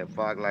for them. Yeah,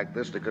 fog like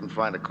this, they couldn't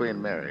find the Queen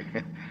Mary.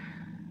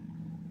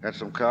 Got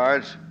some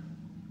cards?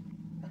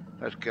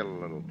 Let's kill a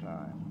little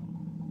time.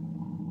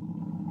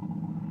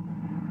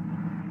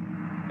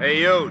 Hey,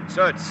 you,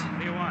 Toots. What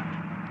do you want?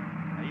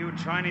 Are you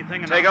trying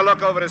anything? Take a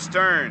look over the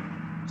stern.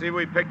 See if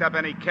we picked up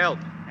any kelp.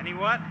 Any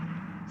what?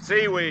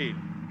 Seaweed.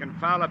 Can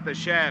foul up the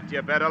shaft.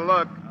 You better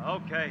look.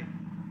 Okay.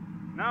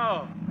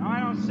 No, I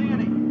don't see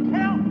any.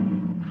 Help!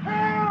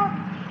 Help!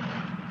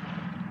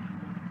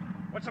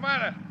 What's the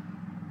matter?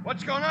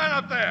 What's going on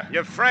up there?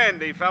 Your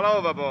friend, he fell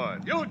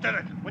overboard. You did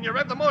it when you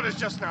revved the motors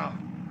just now.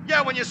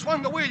 Yeah, when you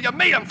swung the wheel, you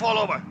made him fall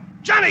over.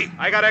 Johnny!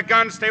 I got a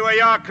gun. Stay where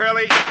you are,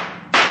 Curly.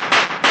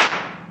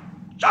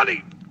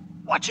 Johnny!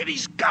 Watch it,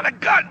 he's got a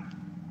gun!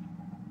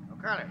 Oh,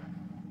 Curly.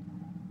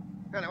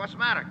 Curly, what's the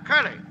matter?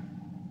 Curly!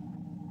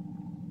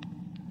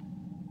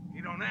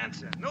 He don't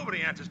answer.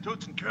 Nobody answers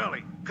Toots and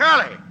Curly.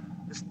 Curly!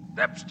 The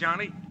steps,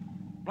 Johnny.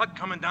 Blood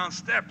coming down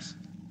steps.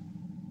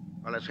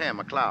 Well, it's him,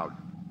 McLeod,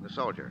 the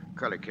soldier.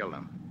 Curly killed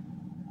him.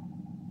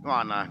 Go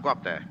on, go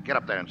up there. Get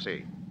up there and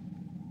see.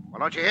 Well,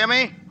 don't you hear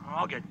me?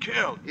 I'll get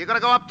killed. You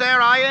gonna go up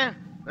there, are you?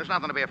 There's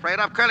nothing to be afraid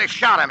of. Curly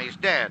shot him. He's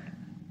dead.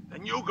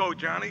 Then you go,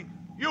 Johnny.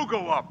 You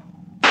go up.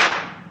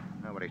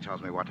 Nobody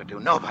tells me what to do.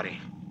 Nobody.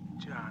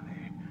 Johnny.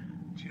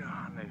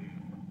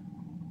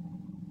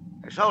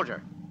 Hey,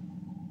 soldier.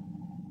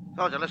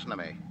 Soldier, listen to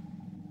me.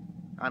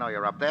 I know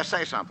you're up there.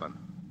 Say something.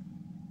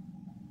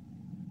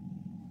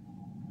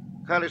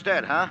 Curly's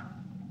dead, huh?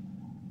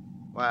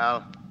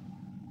 Well,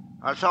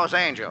 so is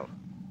Angel.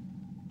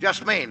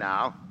 Just me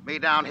now. Me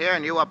down here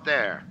and you up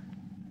there.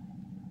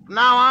 From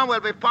now on, we'll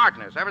be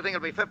partners. Everything will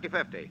be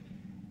 50-50.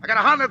 I got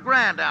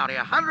 $100,000 down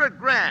here.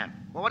 $100,000.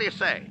 Well, what do you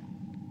say?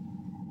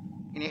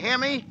 Can you hear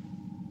me?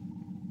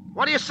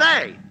 What do you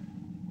say?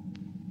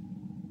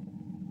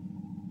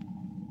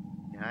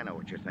 Yeah, I know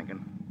what you're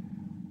thinking.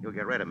 You'll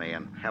get rid of me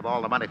and have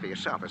all the money for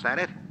yourself. Is that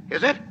it?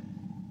 Is it?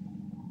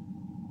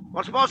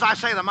 Well, suppose I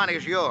say the money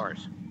is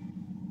yours.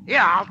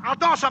 Yeah, I'll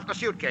toss up the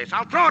suitcase.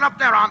 I'll throw it up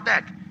there on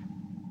deck.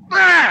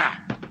 There!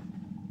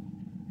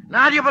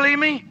 Now do you believe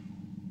me?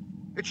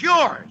 It's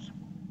yours.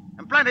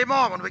 And plenty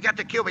more when we get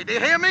to Cuba. Do you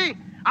hear me?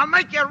 I'll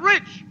make you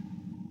rich.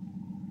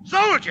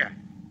 Soldier!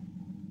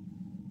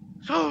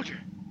 Soldier!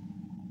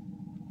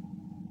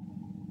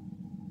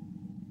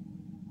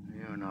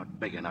 You're not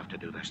big enough to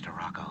do this to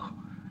Rocco.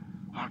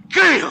 I'll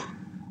kill you!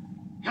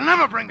 You'll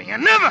never bring me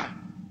in, never!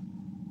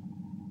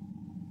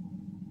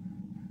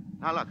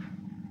 Now look.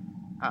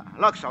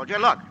 Look, soldier,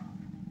 look.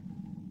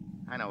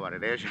 I know what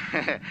it is.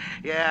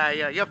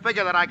 Yeah, you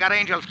figure that I got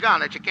Angel's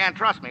gun, that you can't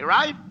trust me,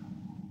 right?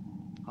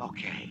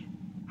 Okay.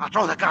 I'll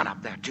throw the gun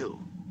up there, too.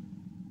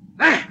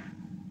 There!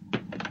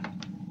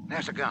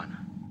 There's the gun.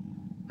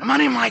 The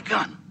money in my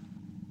gun.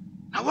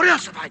 Now, what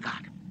else have I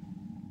got?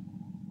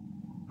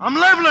 I'm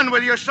leveling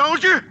with you,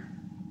 soldier.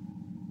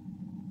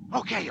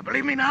 Okay, you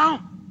believe me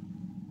now?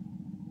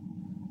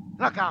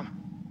 Look, I'm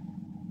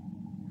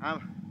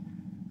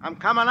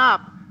coming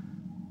up.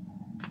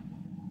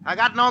 I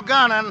got no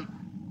gun, and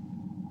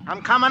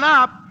I'm coming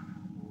up.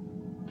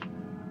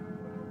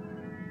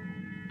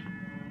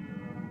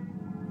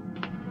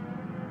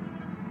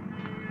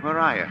 Where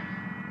are you?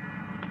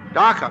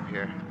 Dark up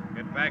here.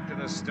 Get back to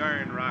the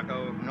stern,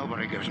 Rocco.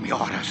 Nobody gives me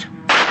orders.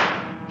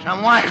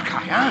 Some wise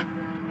guy, huh?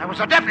 That was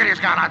the deputy's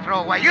gun I threw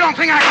away. You don't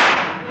think I...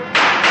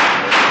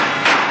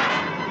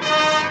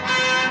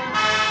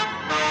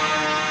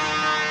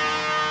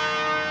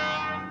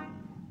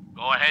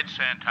 Go ahead,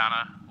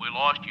 Santana. We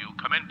lost you.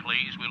 Come in,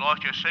 please. We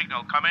lost your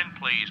signal. Come in,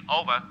 please.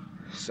 Over.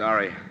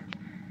 Sorry.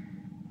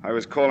 I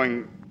was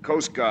calling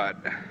Coast Guard.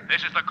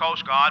 This is the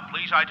Coast Guard.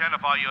 Please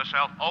identify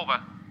yourself. Over.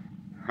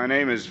 My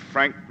name is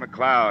Frank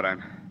McLeod.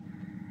 I'm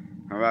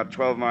about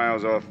 12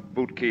 miles off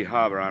Boot Key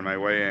Harbor on my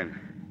way in.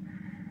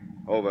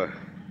 Over.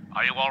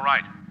 Are you all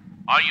right?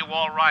 Are you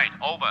all right?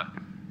 Over.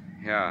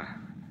 Yeah,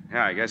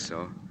 I guess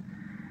so.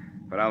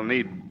 But I'll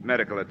need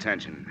medical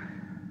attention.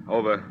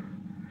 Over.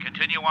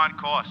 Continue on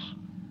course.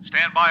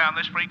 Stand by on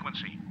this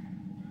frequency.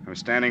 I'm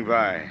standing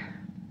by.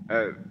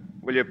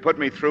 Will you put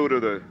me through to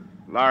the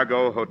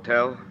Largo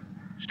Hotel?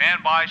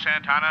 Stand by,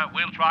 Santana.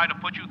 We'll try to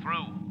put you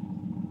through.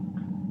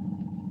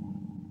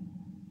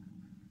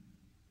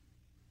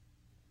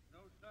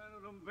 No sign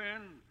of them,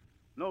 Ben?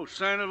 No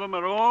sign of them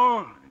at all?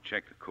 I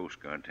checked the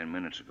Coast Guard 10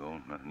 minutes ago.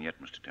 Nothing yet,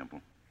 Mr.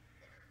 Temple.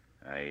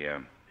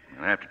 I'll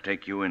have to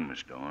take you in,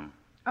 Miss Dawn.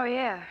 Oh,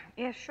 yeah.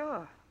 Yeah,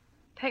 sure.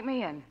 Take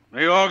me in.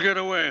 They all get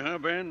away, huh,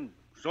 Ben?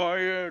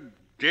 Sawyer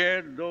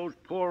dead, those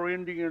poor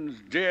Indians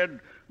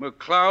dead,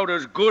 McLeod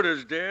as good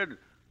as dead,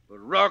 but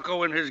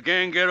Rocco and his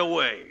gang get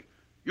away.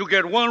 You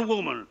get one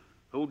woman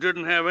who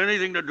didn't have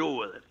anything to do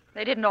with it.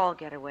 They didn't all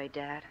get away,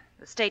 Dad.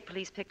 The state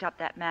police picked up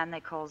that man they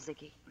call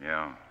Ziggy.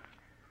 Yeah.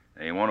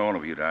 They want all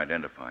of you to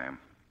identify him.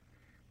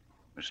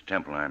 Mr.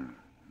 Temple, I'm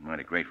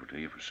mighty grateful to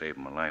you for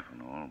saving my life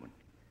and all, but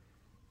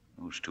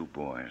those two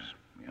boys,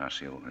 the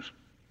Osceolas,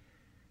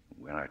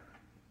 well,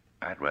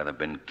 I'd rather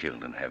been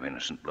killed than have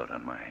innocent blood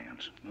on my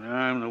hands.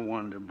 I'm the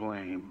one to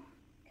blame.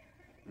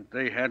 If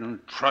they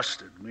hadn't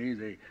trusted me,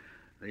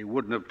 they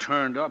wouldn't have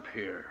turned up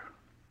here.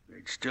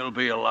 They'd still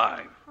be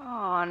alive.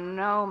 Oh,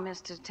 no,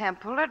 Mr.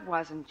 Temple, it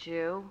wasn't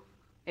you.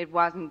 It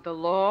wasn't the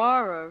law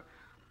or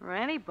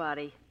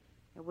anybody.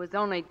 It was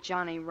only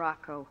Johnny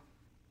Rocco.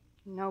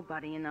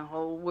 Nobody in the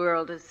whole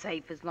world is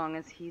safe as long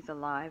as he's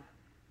alive.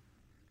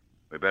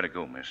 We better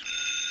go, miss.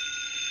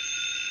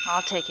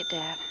 I'll take it,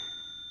 Dad.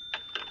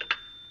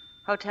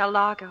 Hotel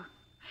Largo.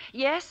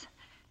 Yes?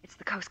 It's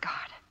the Coast Guard.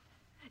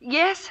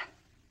 Yes?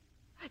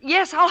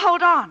 Yes, I'll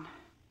hold on.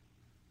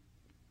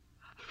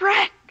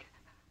 Frank!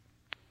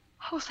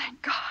 Oh,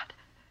 thank God.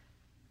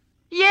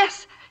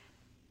 Yes.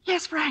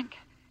 Yes, Frank.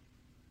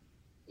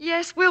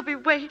 Yes, we'll be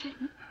waiting.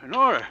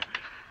 Nora!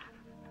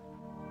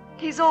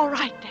 He's all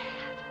right, Dad.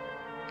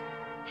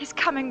 He's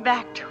coming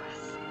back to us.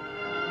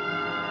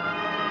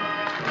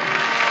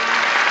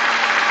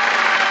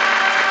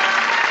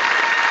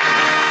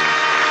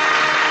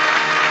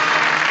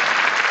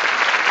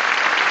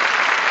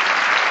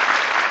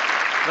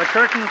 The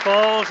curtain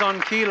falls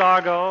on Key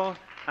Largo,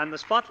 and the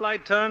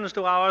spotlight turns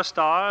to our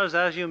stars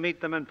as you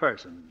meet them in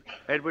person.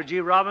 Edward G.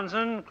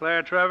 Robinson,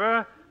 Claire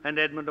Trevor, and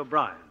Edmund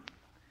O'Brien.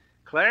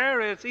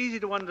 Claire, it's easy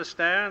to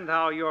understand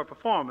how your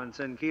performance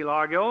in Key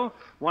Largo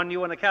won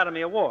you an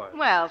Academy Award.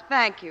 Well,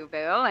 thank you,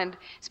 Bill. And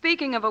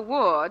speaking of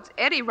awards,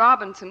 Eddie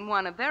Robinson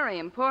won a very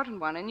important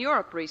one in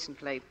Europe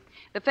recently.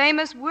 The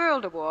famous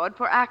World Award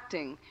for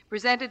Acting,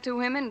 presented to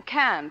him in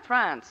Cannes,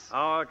 France.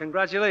 Our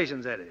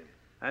congratulations, Eddie.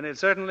 And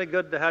it's certainly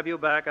good to have you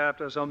back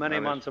after so many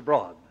months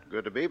abroad.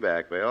 Good to be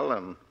back, Bill,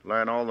 and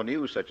learn all the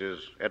news, such as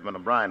Edmund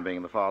O'Brien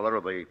being the father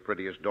of the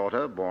prettiest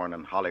daughter born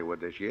in Hollywood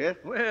this year.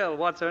 Well,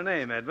 what's her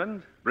name,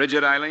 Edmund?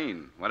 Bridget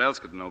Eileen. What else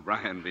could an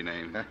O'Brien be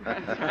named?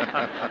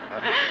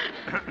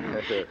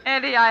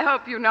 Eddie, I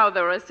hope you know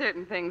there are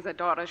certain things a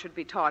daughter should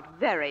be taught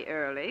very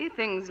early.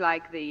 Things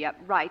like the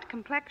right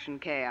complexion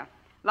care.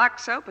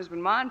 Lux soap has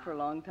been mine for a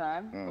long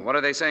time. What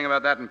are they saying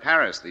about that in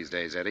Paris these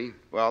days, Eddie?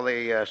 Well,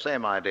 the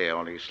same idea,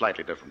 only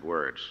slightly different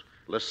words.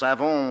 Le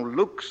savon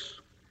Lux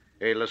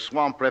et le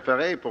soin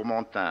préféré pour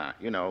mon teint.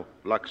 You know,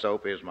 Lux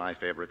soap is my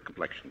favorite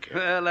complexion care.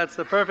 Well, that's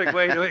the perfect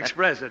way to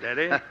express it,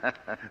 Eddie.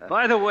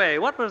 By the way,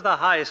 what was the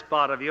high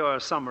spot of your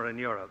summer in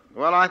Europe?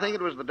 Well, I think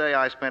it was the day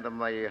I spent in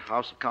the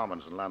House of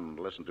Commons in London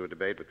to listen to a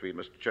debate between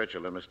Mr.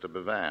 Churchill and Mr.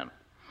 Bevan.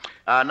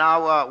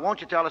 Now,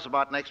 won't you tell us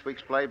about next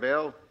week's play,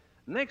 Bill?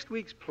 Next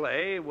week's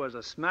play was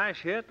a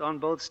smash hit on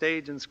both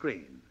stage and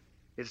screen.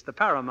 It's the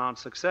Paramount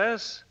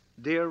success,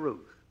 Dear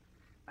Ruth.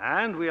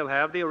 And we'll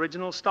have the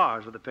original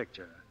stars of the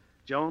picture,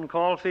 Joan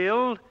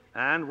Caulfield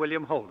and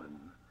William Holden.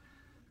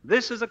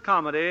 This is a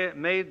comedy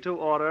made to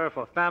order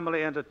for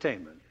family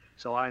entertainment,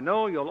 so I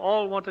know you'll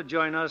all want to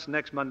join us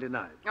next Monday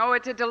night. Oh,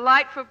 it's a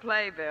delightful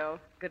play, Bill.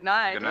 Good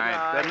night. Good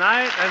night. Good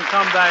night, and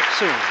come back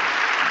soon.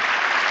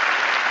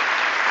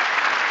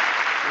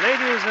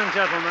 Ladies and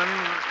gentlemen,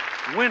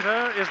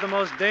 winter is the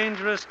most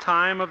dangerous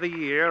time of the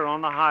year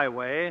on the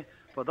highway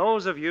for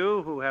those of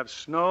you who have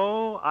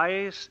snow,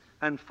 ice,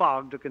 and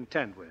fog to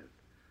contend with.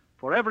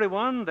 For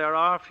everyone, there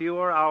are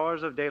fewer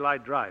hours of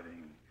daylight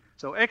driving,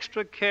 so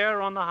extra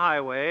care on the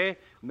highway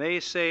may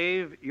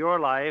save your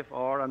life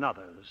or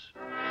another's.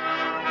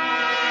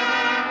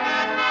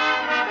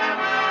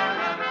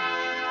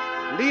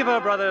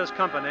 Lever Brothers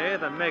Company,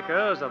 the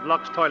makers of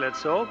Lux Toilet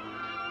Soap,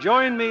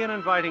 join me in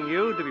inviting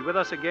you to be with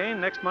us again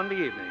next Monday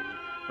evening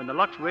when the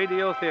Lux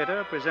Radio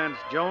Theatre presents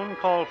Joan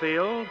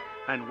Caulfield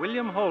and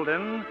William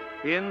Holden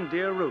in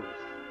Dear Ruth.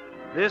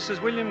 This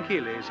is William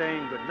Keeley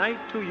saying good night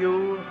to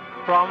you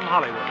from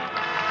Hollywood.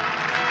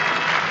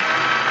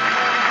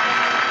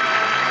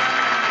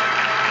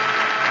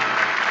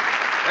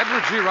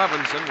 Edward G.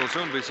 Robinson will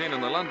soon be seen in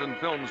the London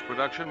Films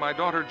production My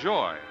Daughter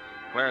Joy.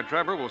 Claire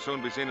Trevor will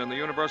soon be seen in the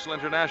Universal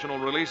International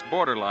release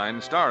Borderline,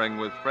 starring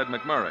with Fred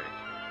McMurray.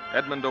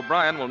 Edmund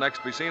O'Brien will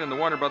next be seen in the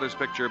Warner Brothers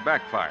picture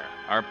Backfire.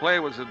 Our play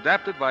was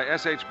adapted by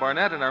S.H.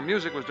 Barnett, and our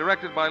music was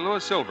directed by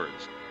Louis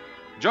Silvers.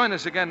 Join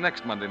us again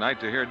next Monday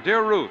night to hear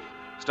Dear Ruth,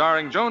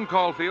 starring Joan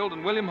Caulfield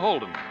and William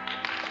Holden.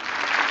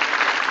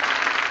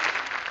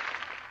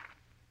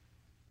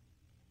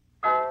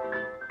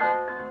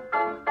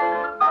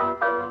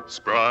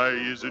 Spry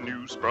is a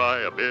new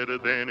Spry, better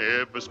than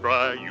ever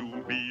Spry.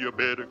 You'll be a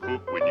better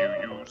cook when you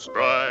use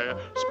Spry.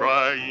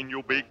 Spry in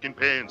your baking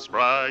pan,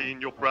 Spry in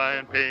your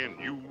frying pan.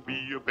 You'll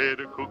be a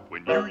better cook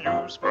when you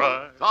use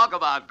Spry. Talk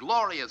about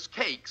glorious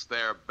cakes.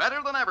 They're better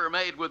than ever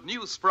made with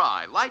new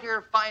Spry.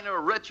 Lighter,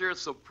 finer, richer,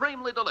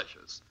 supremely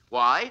delicious.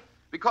 Why?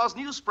 Because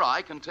new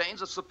Spry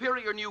contains a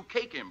superior new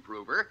cake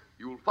improver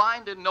you'll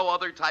find in no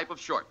other type of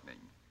shortening.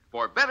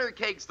 For better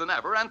cakes than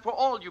ever, and for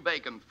all you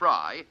bake and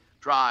fry,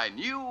 try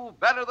new,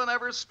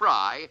 better-than-ever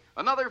Spry,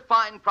 another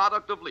fine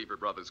product of Lever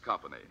Brothers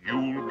Company.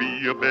 You'll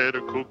be a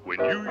better cook when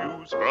you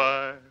use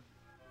Spry.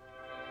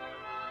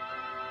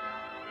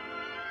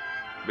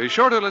 Be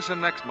sure to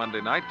listen next Monday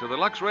night to the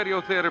Lux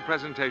Radio Theatre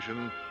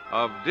presentation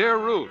of Dear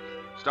Ruth,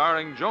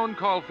 starring Joan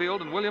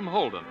Caulfield and William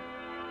Holden.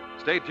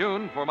 Stay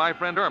tuned for My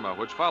Friend Irma,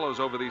 which follows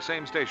over these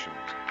same stations.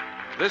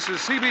 This is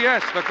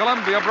CBS, the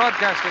Columbia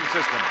Broadcasting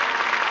System.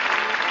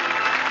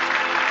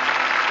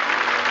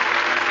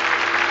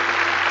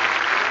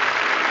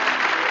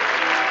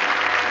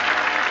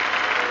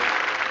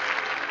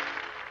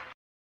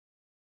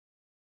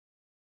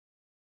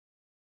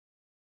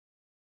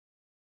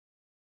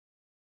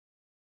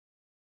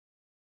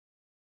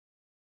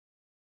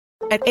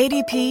 At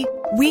ADP,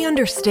 we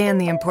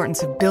understand the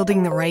importance of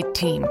building the right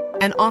team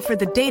and offer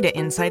the data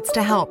insights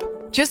to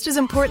help. Just as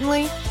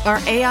importantly, our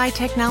AI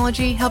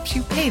technology helps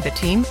you pay the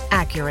team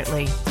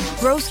accurately.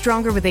 Grow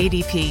stronger with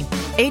ADP: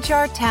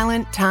 HR,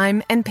 talent,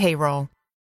 time, and payroll.